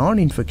them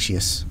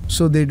non-infectious.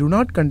 So they do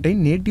not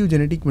contain native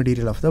genetic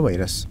material of the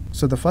virus.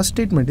 So the first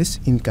statement is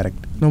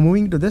incorrect. Now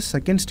moving to the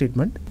second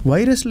statement,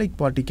 virus-like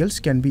particles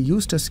can be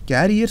used as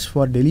carriers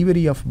for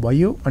delivery of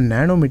bio and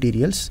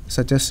nanomaterials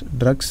such as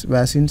drugs,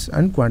 vaccines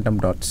and quantum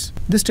dots.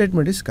 This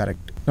statement is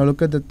correct. Now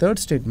look at the third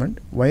statement,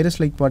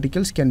 virus-like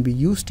particles can be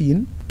used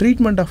in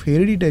treatment of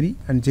hereditary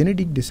and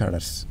genetic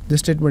disorders.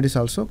 This statement is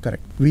also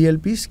correct.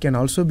 VLPs can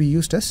also be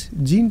used as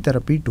gene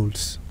therapy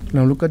tools.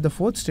 Now look at the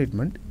fourth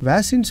statement,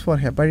 vaccines for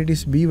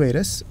hepatitis B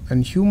virus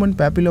and human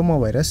papilloma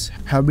virus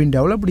have been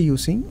developed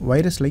using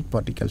virus-like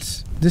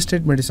particles. This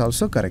statement is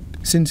also correct.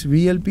 Since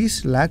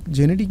VLPs lack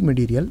genetic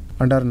material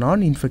and are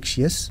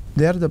non-infectious,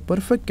 they are the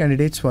perfect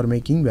candidates for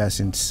making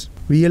vaccines.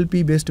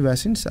 VLP-based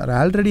vaccines are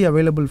already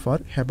available for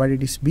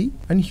hepatitis B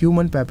and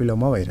human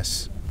papilloma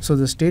virus. So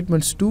the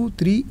statements 2,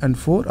 3 and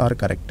 4 are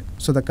correct.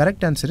 So the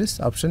correct answer is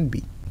option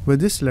B.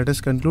 With this, let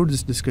us conclude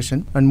this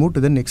discussion and move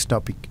to the next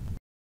topic.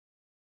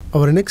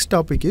 Our next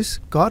topic is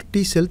CAR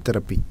T-cell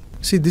therapy.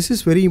 See, this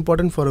is very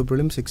important for a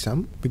prelims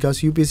exam because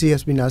UPSC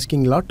has been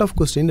asking lot of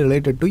questions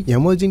related to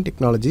emerging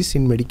technologies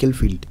in medical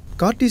field.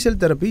 CAR T-cell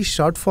therapy is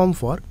short form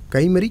for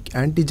chimeric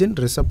antigen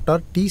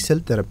receptor T-cell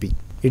therapy.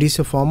 It is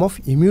a form of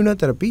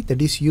immunotherapy that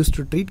is used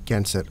to treat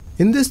cancer.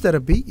 In this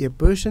therapy, a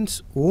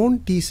patient's own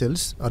T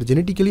cells are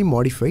genetically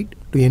modified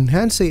to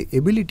enhance their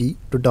ability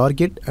to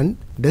target and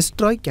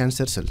destroy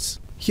cancer cells.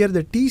 Here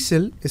the T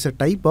cell is a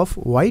type of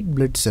white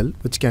blood cell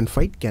which can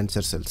fight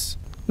cancer cells.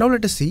 Now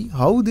let us see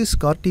how this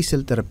CAR T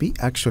cell therapy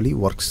actually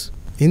works.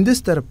 In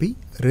this therapy,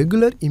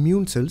 regular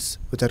immune cells,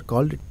 which are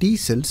called T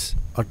cells,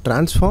 are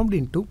transformed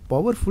into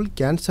powerful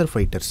cancer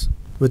fighters,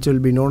 which will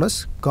be known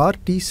as CAR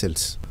T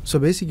cells. So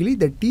basically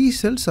the T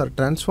cells are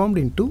transformed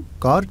into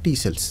CAR T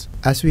cells.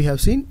 As we have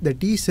seen, the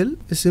T cell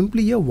is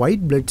simply a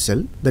white blood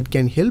cell that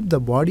can help the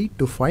body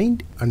to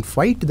find and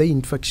fight the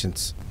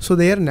infections. So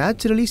they are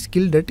naturally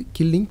skilled at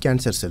killing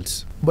cancer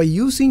cells. By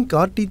using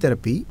CAR T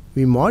therapy,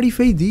 we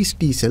modify these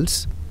T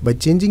cells by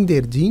changing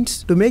their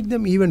genes to make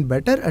them even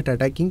better at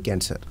attacking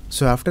cancer.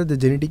 So after the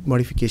genetic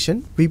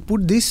modification, we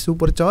put these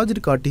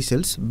supercharged CAR T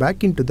cells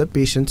back into the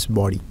patient's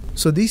body.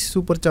 So these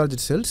supercharged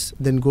cells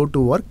then go to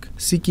work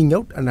seeking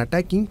out and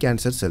attacking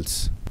cancer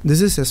cells.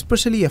 This is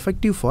especially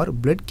effective for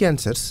blood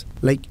cancers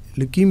like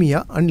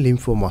leukemia and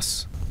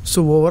lymphomas.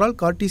 So overall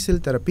CAR T cell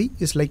therapy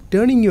is like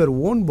turning your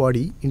own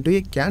body into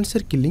a cancer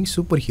killing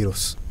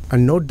superheroes.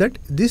 And note that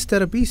this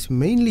therapy is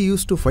mainly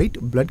used to fight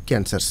blood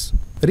cancers.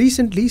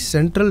 Recently,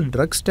 Central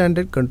Drug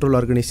Standard Control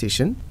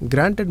Organization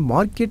granted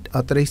market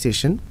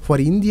authorization for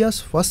India's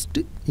first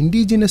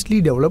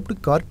indigenously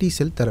developed CAR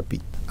T-cell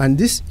therapy. And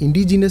this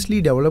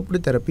indigenously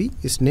developed therapy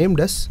is named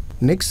as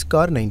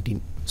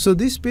NextCAR19. So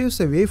this paves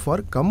the way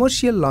for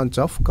commercial launch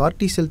of CAR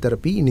T-cell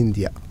therapy in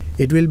India.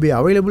 It will be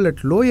available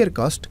at lower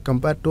cost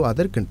compared to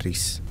other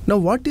countries. Now,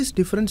 what is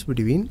difference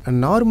between a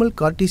normal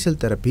CAR T-cell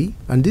therapy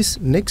and this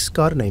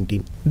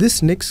NextCAR19?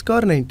 This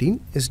NextCAR19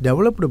 is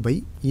developed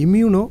by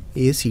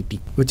ImmunoACT,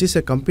 which is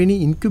a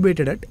company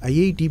incubated at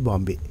IIT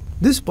Bombay.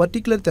 This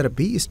particular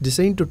therapy is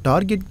designed to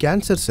target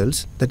cancer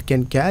cells that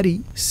can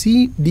carry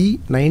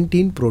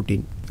CD19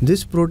 protein.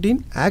 This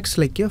protein acts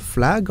like a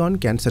flag on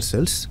cancer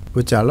cells,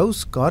 which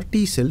allows CAR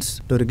T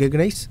cells to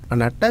recognize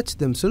and attach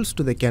themselves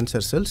to the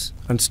cancer cells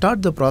and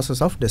start the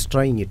process of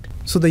destroying it.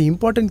 So the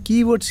important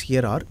keywords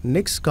here are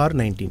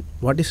NextCAR19.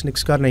 What is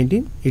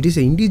NextCAR19? It is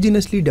an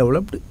indigenously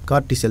developed CAR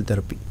T cell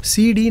therapy.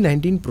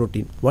 CD19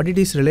 protein. What it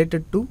is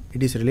related to?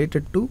 It is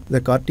related to the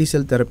CAR T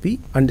cell therapy,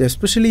 and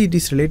especially it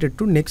is related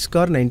to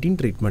NextCAR19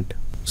 treatment.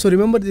 So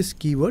remember these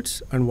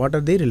keywords and what are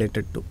they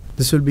related to.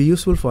 This will be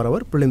useful for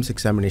our prelims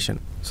examination.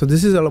 So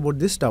this is all about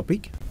this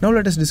topic. Now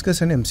let us discuss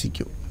an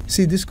MCQ.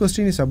 See, this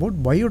question is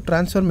about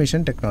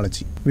biotransformation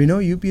technology. We know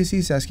UPSC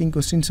is asking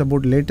questions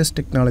about latest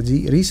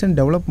technology, recent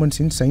developments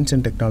in science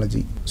and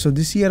technology. So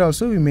this year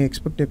also we may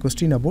expect a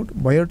question about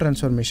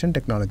biotransformation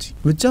technology.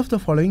 Which of the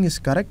following is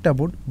correct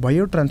about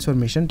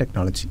biotransformation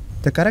technology?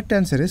 The correct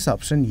answer is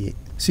option A.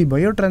 See,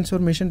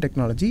 biotransformation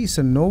technology is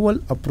a novel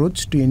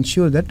approach to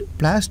ensure that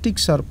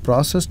plastics are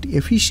processed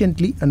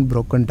efficiently and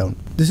broken down.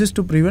 This is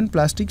to prevent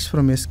plastics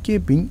from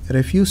escaping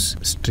refuse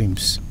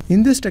streams.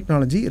 In this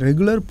technology,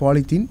 regular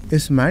polythene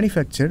is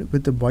manufactured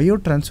with a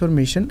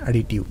biotransformation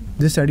additive.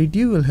 This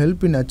additive will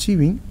help in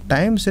achieving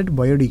time-set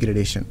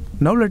biodegradation.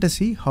 Now let us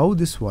see how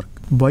this works.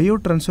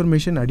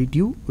 Biotransformation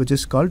additive, which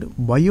is called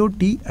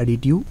BioT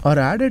additive, are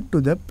added to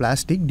the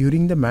plastic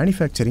during the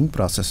manufacturing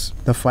process.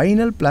 The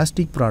final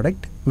plastic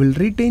product will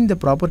retain the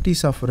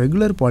properties of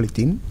regular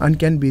polythene and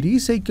can be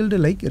recycled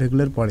like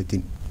regular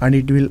polythene. And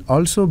it will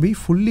also be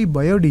fully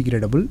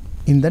biodegradable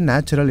in the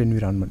natural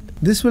environment.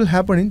 This will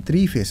happen in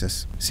 3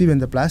 phases. See, when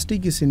the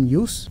plastic is in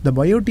use, the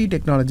BioT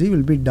technology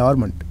will be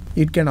dormant.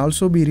 It can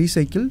also be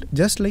recycled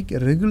just like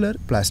regular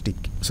plastic.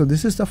 So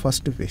this is the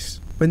first phase.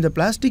 When the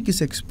plastic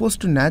is exposed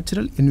to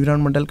natural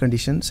environmental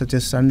conditions such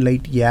as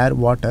sunlight, air,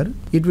 water,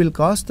 it will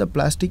cause the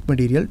plastic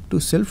material to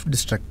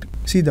self-destruct.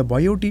 See, the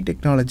BioT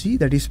technology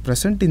that is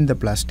present in the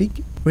plastic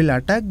will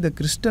attack the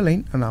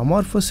crystalline and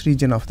amorphous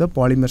region of the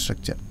polymer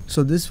structure.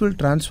 So this will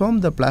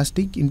transform the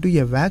plastic into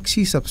a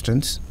waxy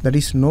substance that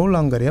is no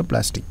longer a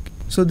plastic.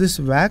 So this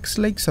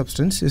wax-like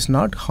substance is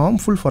not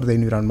harmful for the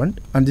environment,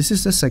 and this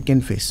is the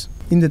second phase.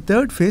 In the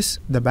third phase,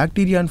 the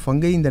bacteria and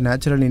fungi in the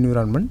natural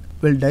environment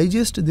will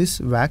digest this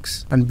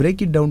wax and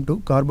break it down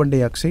to carbon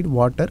dioxide,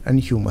 water and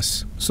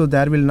humus. So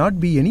there will not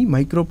be any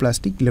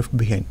microplastic left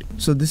behind.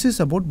 So this is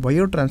about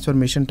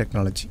biotransformation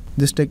technology.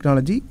 This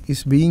technology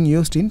is being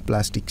used in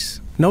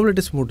plastics. Now let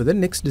us move to the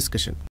next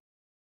discussion.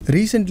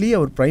 Recently,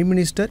 our Prime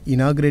Minister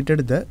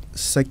inaugurated the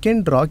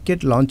second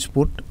rocket launch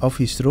port of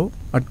ISRO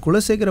at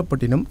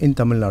Kulasegarapattinam in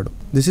Tamil Nadu.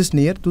 This is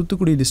near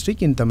Thoothukudi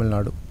district in Tamil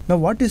Nadu. Now,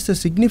 what is the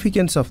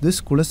significance of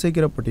this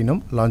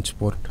Kulasegarapattinam launch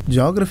port?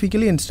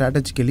 Geographically and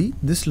strategically,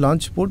 this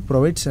launch port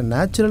provides a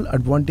natural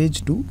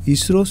advantage to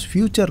ISRO's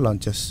future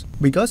launches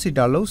because it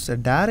allows a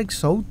direct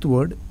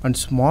southward and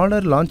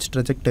smaller launch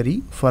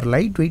trajectory for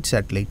lightweight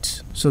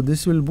satellites. So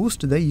this will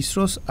boost the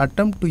ISRO's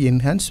attempt to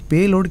enhance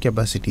payload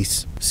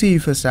capacities. See,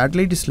 if a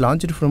satellite is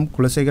launched from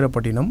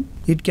Kulasegarapattinam,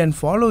 it can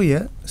follow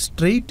a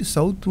straight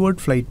southward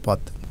flight path.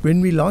 When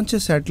we launch a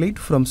satellite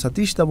from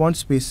Satish Dhawan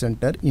Space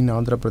Center in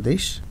Andhra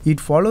Pradesh, it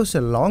follows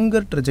a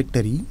longer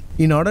trajectory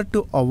in order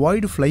to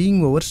avoid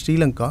flying over Sri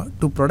Lanka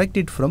to protect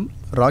it from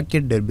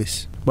rocket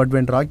debris. But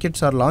when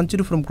rockets are launched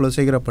from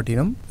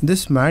Kulasegarapattinam,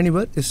 this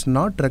maneuver is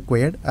not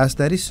required as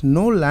there is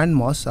no land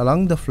mass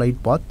along the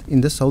flight path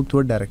in the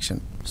southward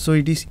direction. So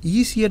it is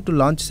easier to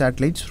launch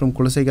satellites from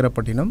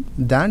Kulasegarapattinam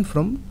than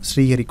from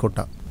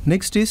Sriharikota.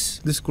 Next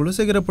is, this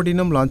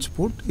Kulasegarapattinam launch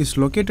port is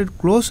located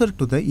closer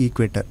to the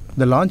equator.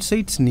 The launch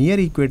sites near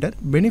equator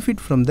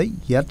benefit from the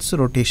Earth's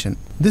rotation.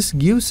 This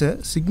gives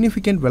a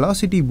significant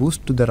velocity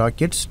boost to the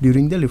rockets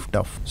during the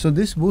liftoff. So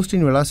this boost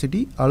in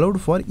velocity allowed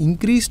for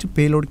increased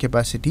payload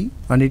capacity,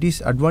 and it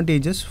is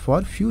advantageous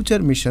for future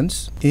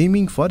missions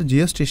aiming for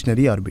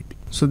geostationary orbit.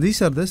 So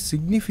these are the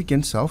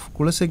significance of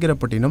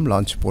Kulasegarapattinam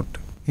launch port.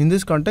 In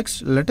this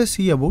context, let us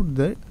see about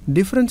the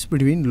difference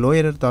between low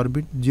Earth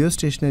orbit,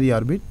 geostationary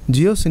orbit,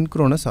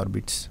 geosynchronous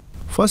orbits.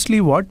 Firstly,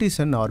 what is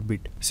an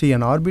orbit? See,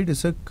 an orbit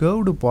is a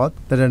curved path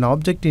that an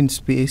object in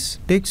space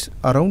takes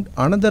around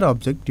another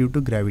object due to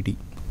gravity.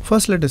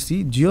 First, let us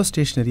see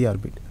geostationary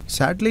orbit.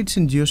 Satellites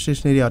in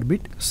geostationary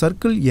orbit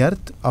circle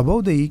Earth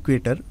above the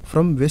equator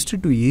from west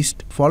to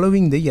east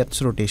following the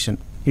Earth's rotation.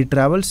 It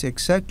travels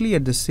exactly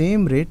at the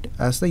same rate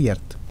as the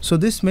Earth. So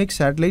this makes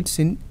satellites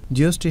in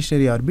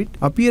geostationary orbit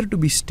appear to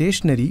be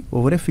stationary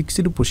over a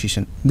fixed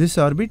position. This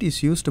orbit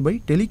is used by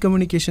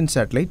telecommunication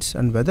satellites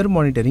and weather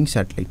monitoring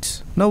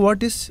satellites. Now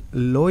what is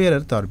low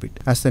Earth orbit?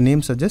 As the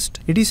name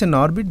suggests, it is an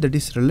orbit that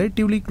is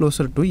relatively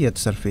closer to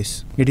Earth's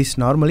surface. It is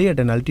normally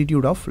at an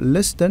altitude of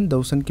less than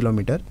 1000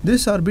 km.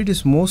 This orbit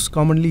is most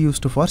commonly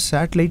used for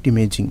satellite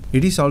imaging.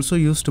 It is also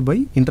used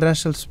by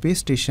International Space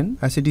Station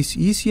as it is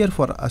easier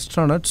for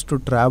astronauts to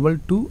travel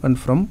to and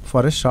from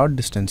for a short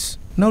distance.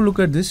 Now look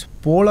at this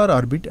polar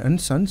orbit and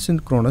sun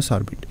synchronous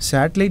orbit.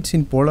 Satellites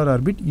in polar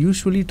orbit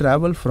usually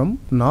travel from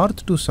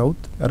north to south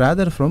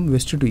rather from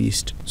west to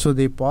east. So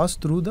they pass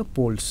through the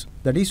poles.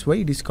 That is why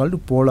it is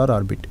called polar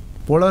orbit.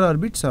 Polar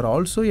orbits are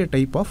also a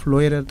type of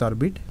lower Earth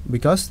orbit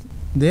because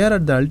they are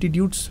at the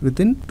altitudes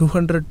within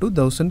 200 to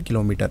 1000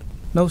 km.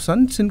 Now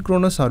sun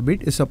synchronous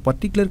orbit is a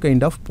particular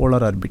kind of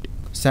polar orbit.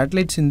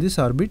 Satellites in this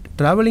orbit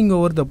traveling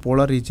over the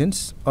polar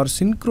regions are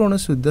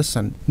synchronous with the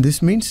sun.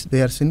 This means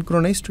they are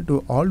synchronized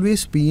to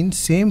always be in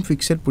same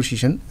fixed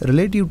position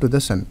relative to the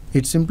sun.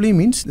 It simply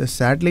means the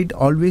satellite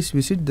always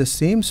visits the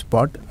same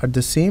spot at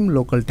the same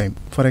local time.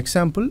 For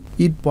example,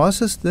 it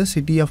passes the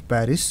city of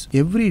Paris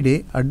every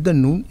day at the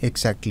noon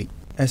exactly.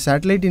 A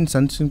satellite in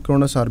sun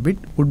synchronous orbit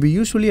would be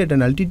usually at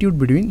an altitude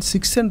between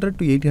 600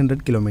 to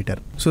 800 km.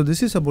 So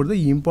this is about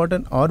the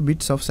important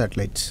orbits of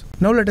satellites.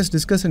 Now let us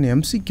discuss an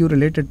MCQ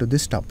related to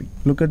this topic.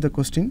 Look at the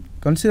question.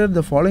 Consider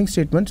the following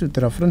statements with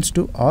reference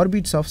to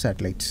orbits of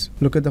satellites.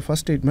 Look at the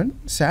first statement.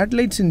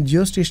 Satellites in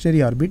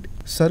geostationary orbit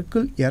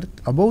circle Earth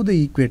above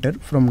the equator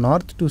from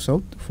north to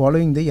south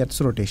following the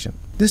Earth's rotation.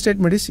 This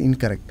statement is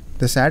incorrect.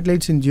 The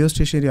satellites in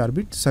geostationary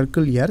orbit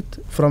circle Earth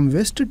from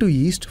west to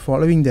east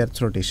following the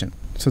Earth's rotation.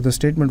 So the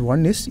statement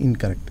 1 is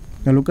incorrect.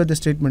 Now look at the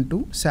statement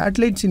 2.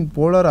 Satellites in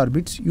polar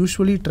orbits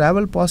usually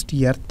travel past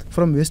Earth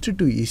from west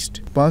to east,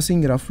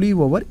 passing roughly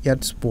over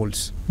Earth's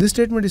poles. This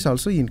statement is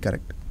also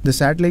incorrect. The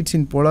satellites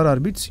in polar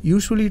orbits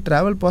usually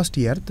travel past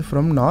Earth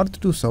from north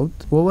to south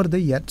over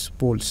the Earth's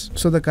poles.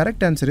 So the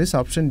correct answer is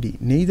option D,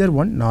 neither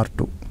 1 nor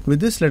 2.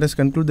 With this, let us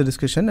conclude the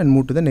discussion and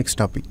move to the next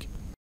topic.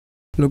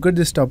 Look at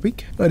this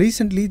topic.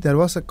 Recently, there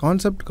was a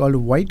concept called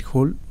white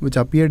hole which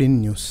appeared in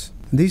news.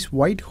 These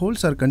white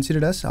holes are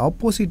considered as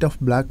opposite of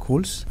black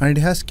holes and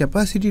it has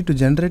capacity to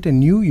generate a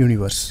new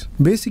universe.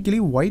 Basically,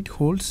 white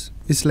holes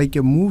is like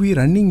a movie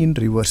running in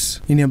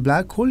reverse. In a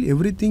black hole,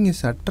 everything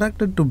is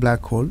attracted to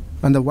black hole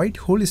and the white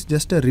hole is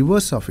just a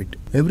reverse of it.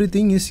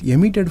 Everything is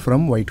emitted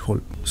from white hole.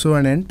 So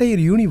an entire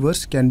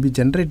universe can be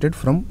generated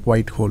from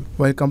white hole.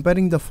 While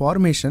comparing the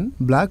formation,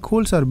 black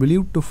holes are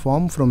believed to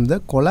form from the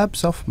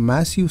collapse of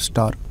massive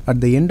star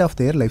at the end of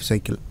their life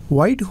cycle.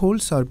 White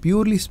holes are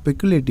purely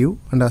speculative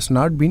and has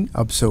not been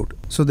observed.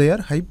 So they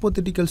are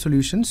hypothetical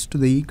solutions to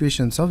the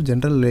equations of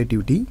general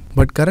relativity,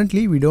 but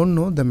currently we don't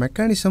know the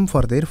mechanism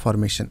for their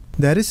formation.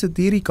 There is a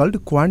theory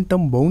called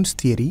quantum bounce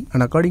theory,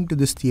 and according to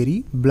this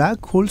theory,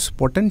 black holes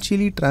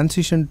potentially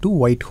transition to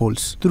white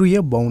holes through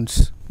a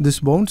bounce. This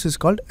bounce is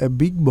called a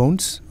big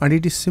bounce and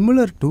it is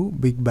similar to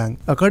Big Bang.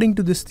 According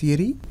to this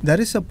theory,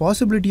 there is a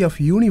possibility of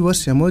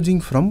universe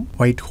emerging from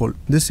white hole.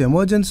 This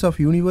emergence of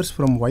universe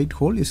from white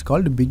hole is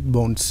called big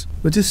bounce,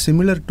 which is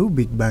similar to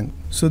Big Bang.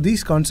 So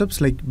these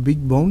concepts like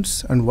big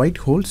bounce and white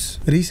holes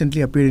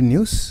recently appeared in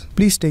news.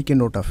 Please take a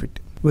note of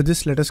it. With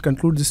this, let us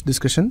conclude this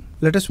discussion.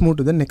 Let us move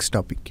to the next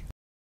topic.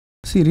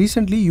 See,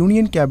 recently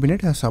Union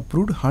Cabinet has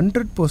approved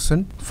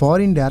 100%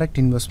 foreign direct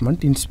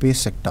investment in space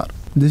sector.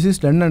 This is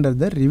done under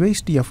the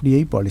revised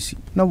FDI policy.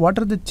 Now what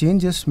are the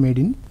changes made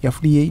in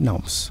FDI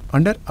norms?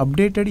 Under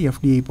updated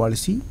FDI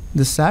policy,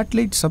 the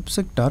satellite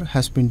subsector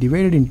has been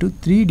divided into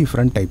 3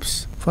 different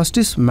types. First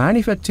is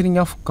manufacturing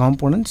of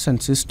components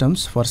and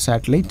systems for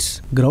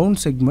satellites, ground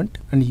segment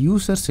and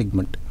user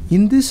segment.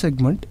 In this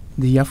segment,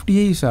 the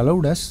FDI is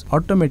allowed as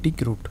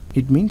automatic route.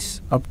 It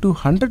means up to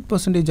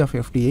 100% of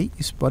FDI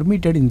is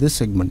permitted in this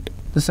segment.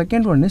 The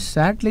second one is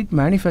satellite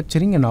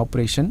manufacturing and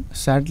operation,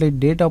 satellite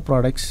data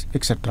products,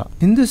 etc.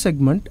 In this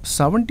segment,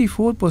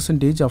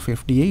 74% of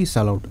FDI is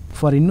allowed.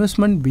 For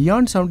investment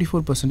beyond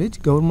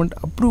 74%, government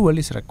approval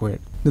is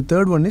required. The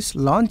third one is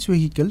launch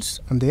vehicles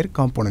and their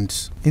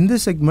components. In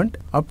this segment,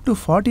 up to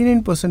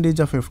 49%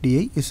 of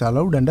FDI is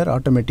allowed under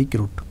automatic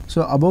route.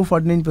 So above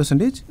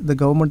 49%, the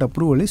government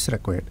approval is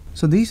required.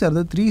 So these are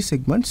the 3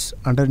 segments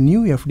under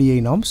new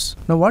FDI norms.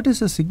 Now what is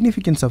the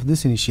significance of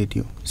this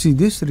initiative? See,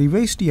 this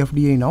revised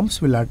FDI norms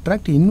will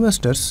attract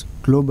investors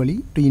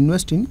globally to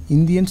invest in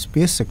Indian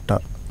space sector.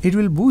 It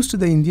will boost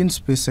the Indian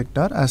space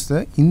sector as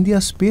the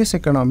India space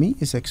economy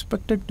is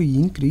expected to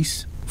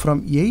increase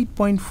from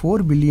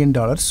 $8.4 billion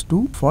to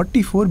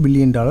 $44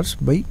 billion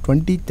by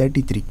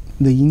 2033.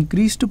 the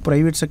increased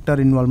private sector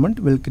involvement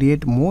will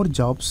create more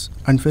jobs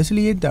and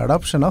facilitate the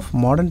adoption of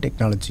modern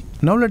technology.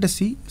 Now let us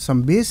see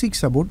some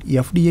basics about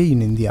FDI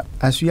in India.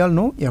 As we all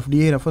know,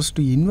 FDI refers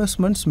to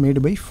investments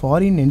made by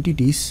foreign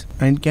entities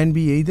and can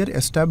be either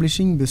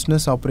establishing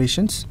business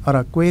operations or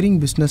acquiring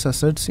business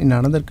assets in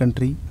another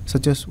country,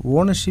 such as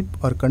ownership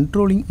or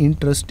controlling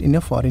interest in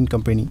a foreign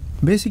company.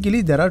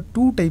 Basically, there are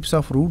two types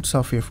of routes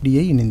of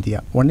FDI in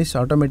India. One is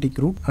automatic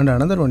route and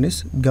another one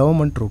is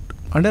government route.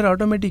 Under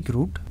automatic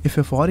route, if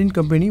a foreign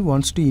company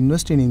wants to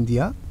invest in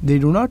India, they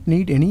do not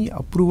need any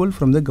approval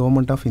from the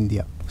government of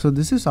India. So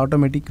this is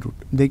automatic route.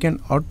 They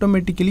can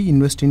automatically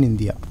invest in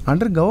India.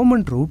 Under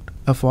government route,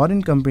 a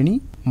foreign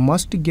company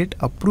must get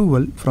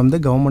approval from the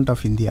government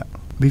of India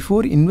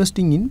before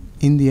investing in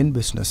Indian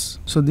business.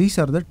 So these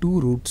are the two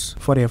routes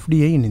for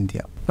FDI in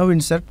India. Now in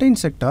certain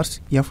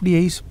sectors,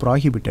 FDI is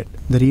prohibited.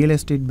 The real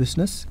estate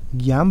business,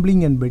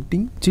 gambling and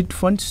betting, chit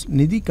funds,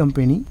 Nidhi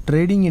company,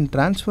 trading in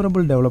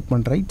transferable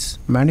development rights,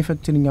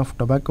 manufacturing of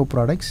tobacco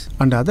products,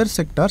 and other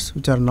sectors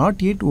which are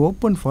not yet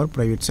open for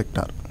private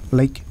sector,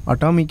 like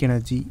atomic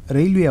energy,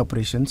 railway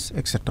operations,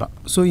 etc.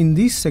 So in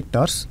these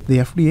sectors, the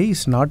FDI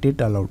is not yet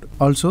allowed.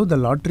 Also, the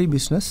lottery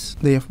business,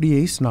 the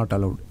FDI is not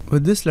allowed.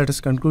 With this, let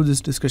us conclude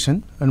this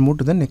discussion and move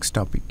to the next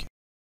topic.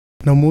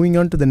 Now moving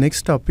on to the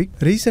next topic.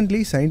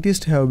 Recently,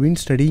 scientists have been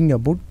studying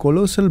about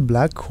colossal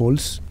black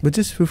holes, which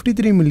is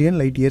 53 million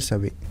light years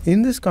away.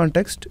 In this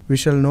context, we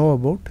shall know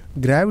about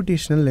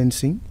gravitational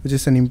lensing, which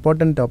is an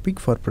important topic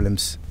for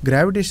prelims.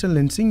 Gravitational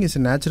lensing is a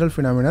natural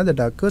phenomena that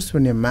occurs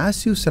when a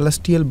massive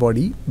celestial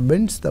body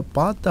bends the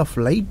path of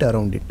light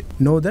around it.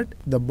 Know that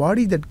the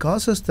body that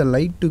causes the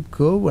light to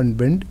curve and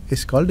bend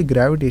is called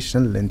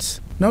gravitational lens.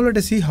 Now let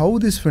us see how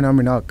this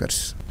phenomena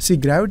occurs. See,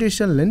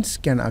 gravitational lens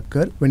can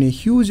occur when a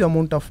huge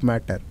amount of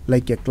matter,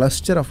 like a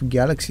cluster of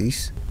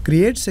galaxies,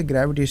 creates a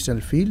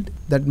gravitational field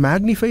that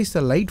magnifies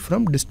the light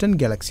from distant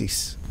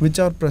galaxies, which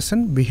are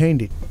present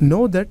behind it.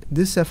 Know that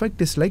this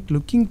effect is like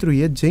looking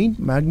through a giant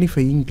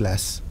magnifying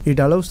glass. It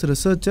allows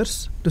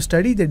researchers to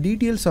study the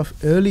details of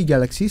early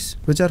galaxies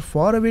which are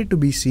far away to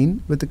be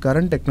seen with the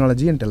current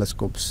technology and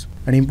telescopes.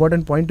 An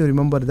important point to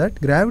remember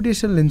that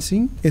gravitational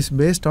lensing is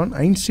based on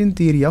Einstein's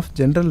theory of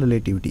general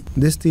relativity.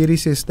 This theory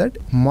says that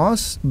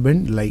mass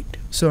bends light.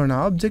 So an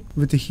object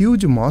with a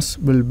huge mass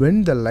will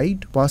bend the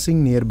light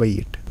passing nearby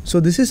it. So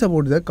this is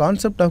about the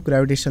concept of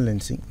gravitational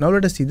lensing. Now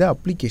let us see the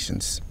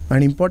applications.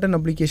 An important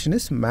application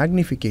is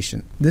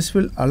magnification. This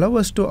will allow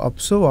us to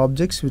observe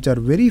objects which are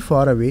very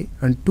far away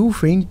and too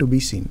faint to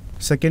be seen.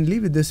 Secondly,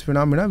 with this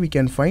phenomena, we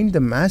can find the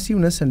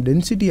massiveness and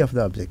density of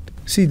the object.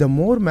 See, the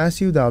more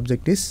massive the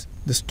object is,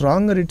 the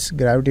stronger its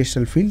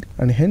gravitational field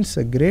and hence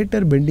a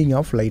greater bending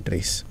of light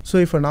rays. So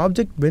if an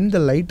object bends the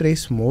light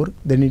rays more,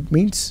 then it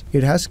means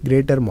it has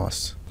greater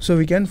mass. So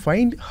we can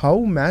find how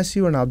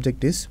massive an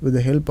object is with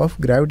the help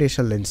of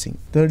gravitational lensing.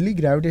 Thirdly,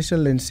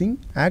 gravitational lensing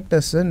acts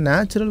as a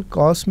natural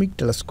cosmic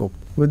telescope.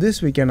 With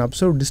this, we can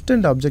observe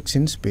distant objects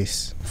in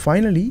space.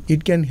 Finally,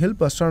 it can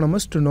help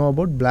astronomers to know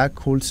about black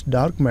holes,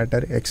 dark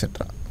matter,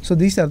 etc. So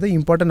these are the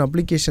important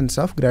applications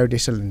of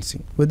gravitational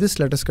lensing. With this,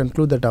 let us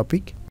conclude the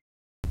topic.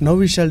 Now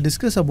we shall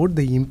discuss about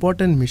the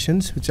important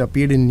missions which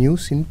appeared in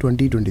news in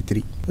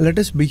 2023. Let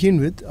us begin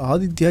with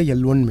Aditya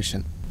L1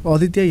 mission.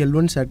 Aditya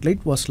L1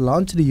 satellite was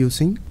launched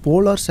using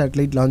Polar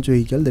Satellite Launch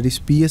Vehicle, that is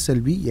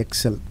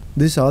PSLV-XL.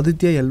 This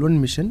Aditya L1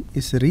 mission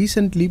is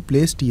recently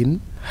placed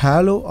in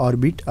halo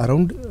orbit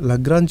around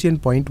Lagrangian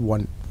point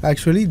 1.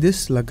 Actually,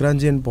 this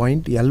Lagrangian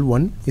point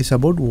L1 is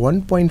about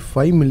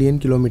 1.5 million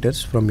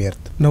kilometers from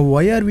Earth. Now,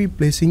 why are we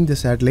placing the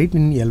satellite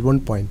in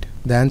L1 point?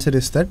 The answer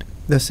is that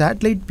the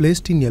satellite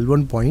placed in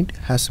L1 point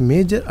has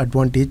major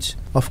advantage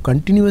of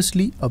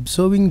continuously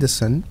observing the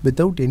sun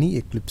without any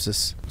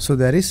eclipses. So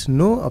there is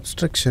no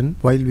obstruction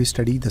while we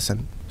study the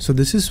sun. So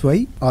this is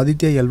why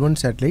Aditya L1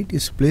 satellite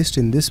is placed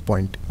in this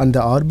point, and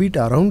the orbit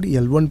around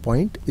L1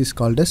 point is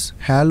called as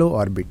halo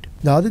orbit.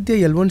 The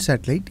Aditya L1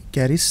 satellite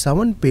carries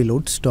 7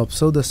 payloads to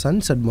observe the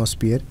sun's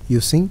atmosphere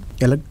using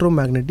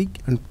electromagnetic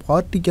and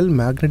particle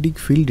magnetic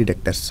field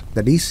detectors.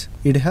 That is,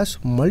 it has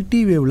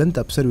multi-wavelength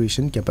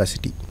observation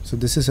capacity. So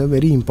this is a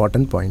very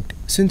important point.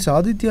 Since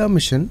Aditya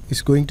mission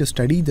is going to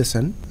study the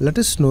sun, let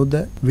us know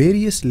the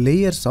various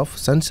layers of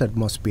sun's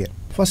atmosphere.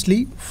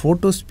 Firstly,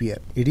 photosphere.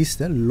 It is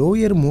the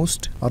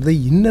lowermost or the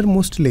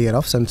innermost layer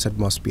of sun's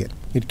atmosphere.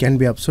 It can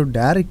be observed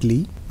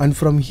directly, and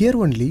from here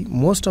only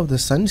most of the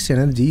sun's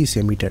energy is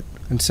emitted.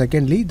 And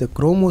secondly, the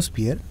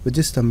chromosphere, which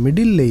is the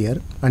middle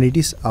layer, and it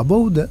is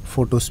above the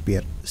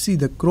photosphere. See,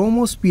 the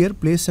chromosphere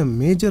plays a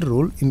major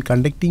role in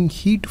conducting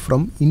heat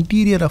from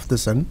interior of the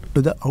sun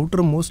to the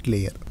outermost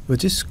layer,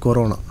 which is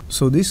corona.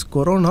 So this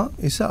corona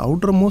is the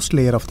outermost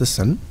layer of the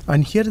sun,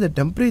 and here the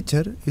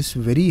temperature is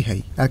very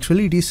high.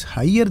 Actually, it is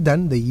higher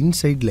than the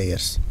inside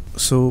layers.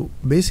 So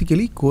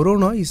basically,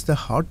 corona is the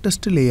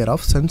hottest layer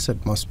of sun's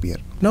atmosphere.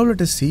 Now let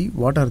us see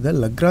what are the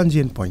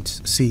Lagrangian points.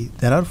 See,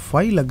 there are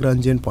 5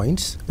 Lagrangian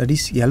points, that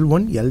is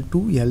L1,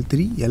 L2,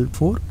 L3,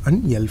 L4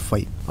 and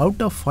L5. out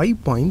of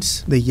 5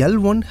 points, the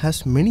L1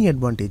 has many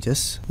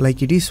advantages,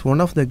 like it is one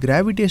of the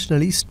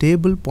gravitationally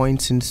stable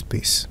points in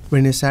space.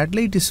 When a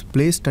satellite is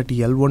placed at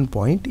L1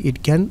 point,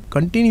 it can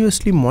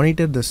continuously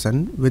monitor the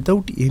sun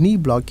without any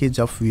blockage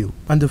of view,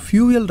 and the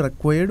fuel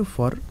required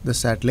for the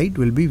satellite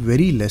will be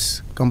very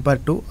less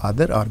compared to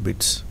other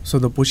orbits. So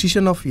the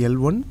position of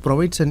L1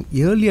 provides an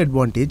early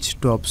advantage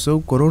to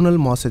observe coronal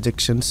mass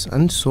ejections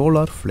and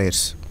solar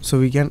flares. So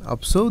we can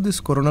observe this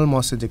coronal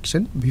mass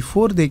ejection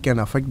before they can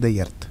affect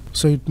the Earth.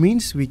 So it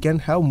means we can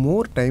have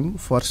more time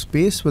for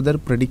space weather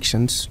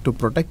predictions to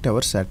protect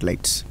our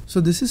satellites. So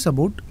this is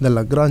about the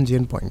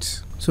Lagrangian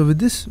points. So with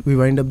this, we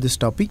wind up this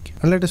topic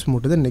and let us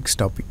move to the next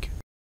topic.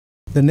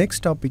 The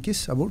next topic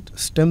is about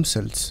stem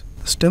cells.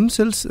 Stem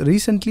cells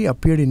recently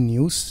appeared in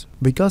news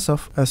because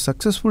of a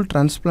successful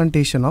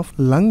transplantation of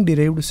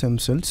lung-derived stem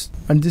cells,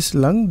 and this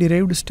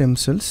lung-derived stem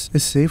cells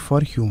is safe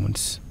for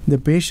humans. The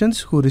patients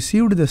who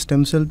received the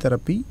stem cell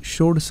therapy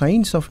showed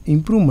signs of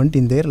improvement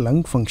in their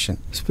lung function.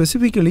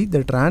 Specifically,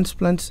 the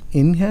transplants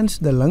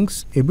enhanced the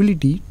lungs'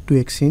 ability to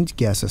exchange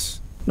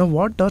gases. Now,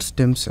 what are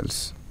stem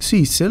cells?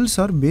 See, cells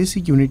are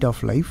basic unit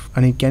of life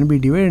and it can be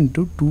divided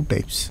into two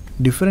types: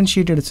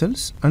 differentiated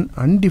cells and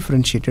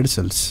undifferentiated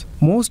cells.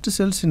 Most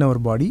cells in our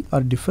body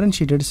are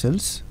differentiated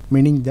cells,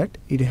 meaning that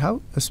it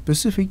have a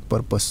specific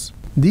purpose.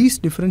 These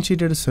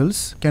differentiated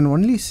cells can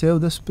only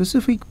serve the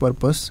specific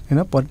purpose in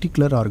a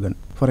particular organ.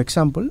 For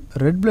example,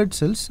 red blood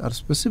cells are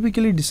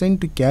specifically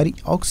designed to carry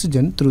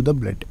oxygen through the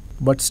blood.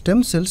 But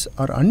stem cells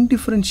are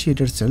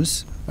undifferentiated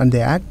cells and they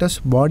act as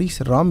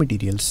body's raw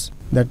materials.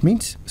 That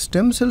means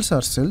stem cells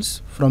are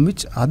cells from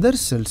which other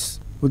cells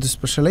with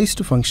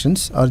specialized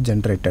functions are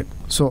generated.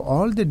 So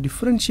all the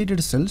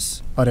differentiated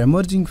cells are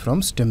emerging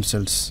from stem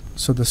cells.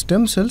 So the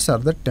stem cells are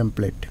the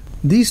template.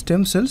 These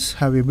stem cells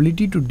have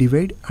ability to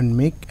divide and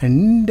make an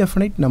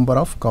indefinite number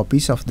of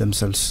copies of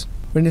themselves.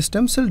 When a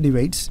stem cell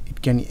divides,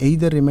 it can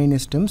either remain a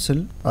stem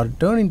cell or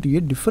turn into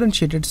a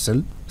differentiated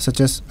cell such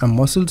as a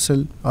muscle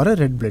cell or a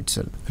red blood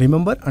cell.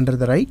 Remember, under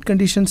the right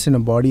conditions in a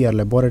body or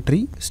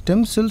laboratory,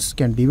 stem cells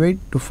can divide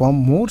to form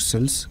more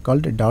cells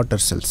called daughter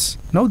cells.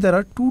 Now there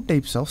are two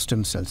types of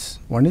stem cells.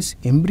 One is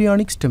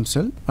embryonic stem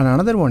cell and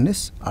another one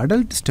is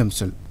adult stem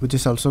cell, which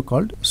is also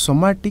called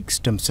somatic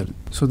stem cell.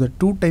 So the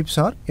two types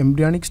are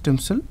embryonic stem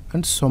cell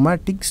and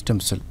somatic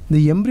stem cell.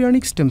 The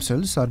embryonic stem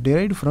cells are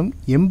derived from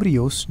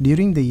embryos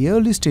during the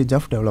early stage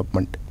of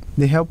development.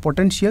 They have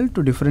potential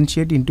to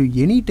differentiate into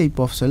any type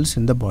of cells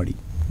in the body.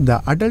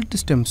 The adult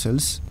stem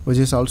cells, which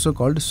is also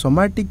called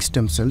somatic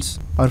stem cells,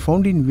 are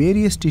found in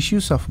various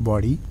tissues of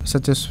body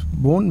such as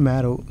bone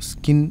marrow,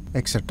 skin,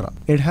 etc.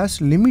 It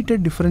has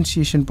limited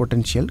differentiation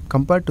potential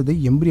compared to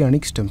the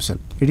embryonic stem cell.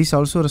 It is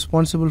also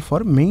responsible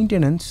for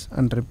maintenance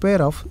and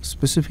repair of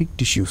specific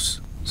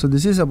tissues. So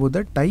this is about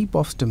the type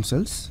of stem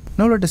cells.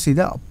 Now let us see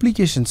the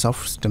applications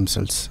of stem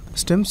cells.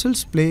 Stem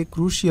cells play a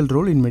crucial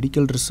role in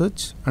medical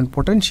research and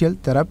potential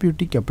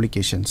therapeutic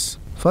applications.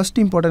 First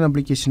important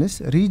application is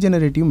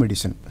regenerative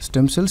medicine.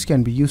 Stem cells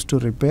can be used to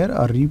repair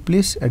or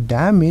replace a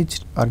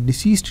damaged or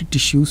diseased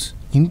tissues,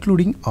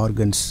 including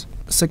organs.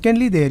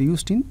 Secondly, they are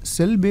used in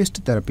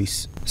cell-based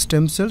therapies.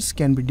 Stem cells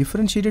can be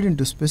differentiated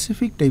into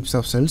specific types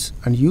of cells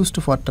and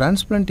used for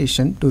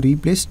transplantation to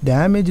replace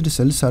damaged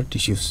cells or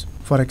tissues.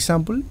 For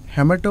example,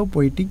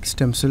 hematopoietic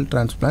stem cell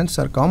transplants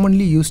are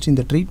commonly used in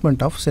the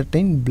treatment of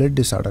certain blood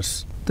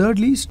disorders.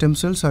 Thirdly, stem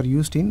cells are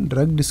used in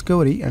drug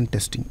discovery and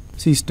testing.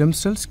 See, stem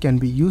cells can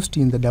be used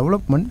in the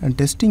development and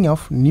testing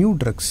of new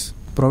drugs,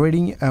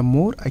 providing a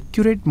more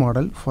accurate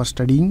model for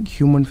studying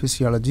human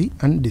physiology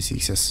and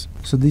diseases.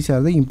 So these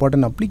are the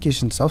important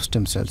applications of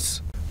stem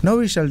cells. Now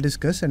we shall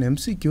discuss an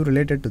MCQ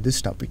related to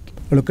this topic.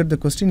 Look at the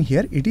question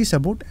here. It is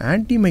about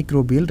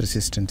antimicrobial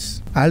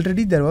resistance.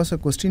 Already there was a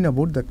question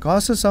about the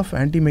causes of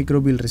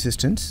antimicrobial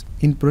resistance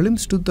in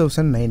Prelims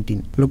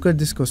 2019. Look at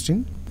this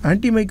question.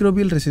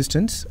 Antimicrobial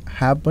resistance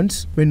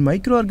happens when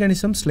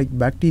microorganisms like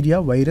bacteria,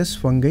 virus,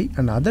 fungi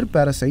and other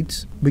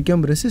parasites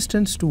become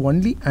resistant to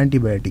only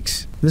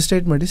antibiotics. This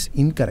statement is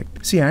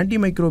incorrect. See,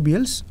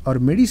 antimicrobials are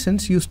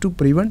medicines used to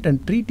prevent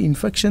and treat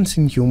infections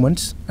in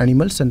humans,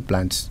 animals and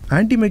plants.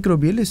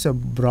 Antimicrobial is a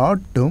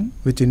broad term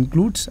which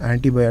includes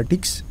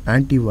antibiotics,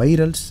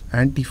 antivirals,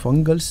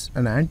 antifungals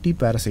and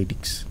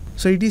antiparasitics.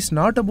 So it is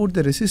not about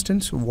the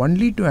resistance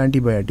only to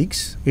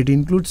antibiotics. It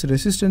includes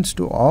resistance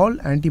to all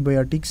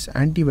antibiotics,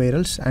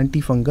 antivirals,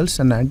 antifungals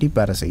and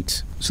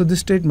antiparasites. So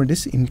this statement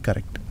is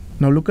incorrect.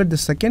 Now look at the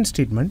second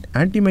statement.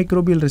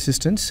 Antimicrobial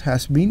resistance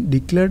has been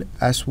declared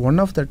as one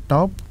of the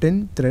top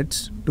 10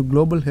 threats to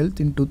global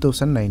health in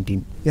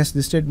 2019. Yes,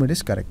 this statement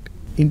is correct.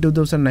 In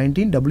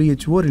 2019,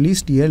 WHO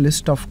released a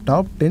list of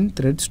top 10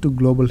 threats to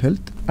global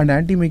health and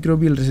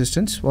antimicrobial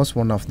resistance was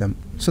one of them.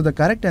 So the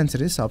correct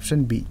answer is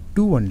option B,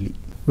 2 only.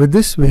 With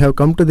this, we have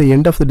come to the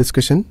end of the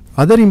discussion.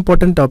 Other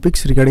important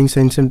topics regarding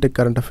science and tech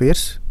current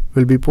affairs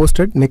will be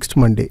posted next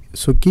Monday.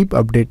 So keep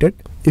updated.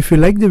 If you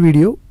like the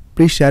video,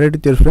 please share it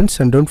with your friends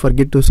and don't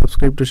forget to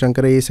subscribe to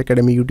Shankar IAS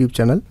Academy YouTube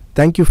channel.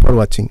 Thank you for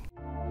watching.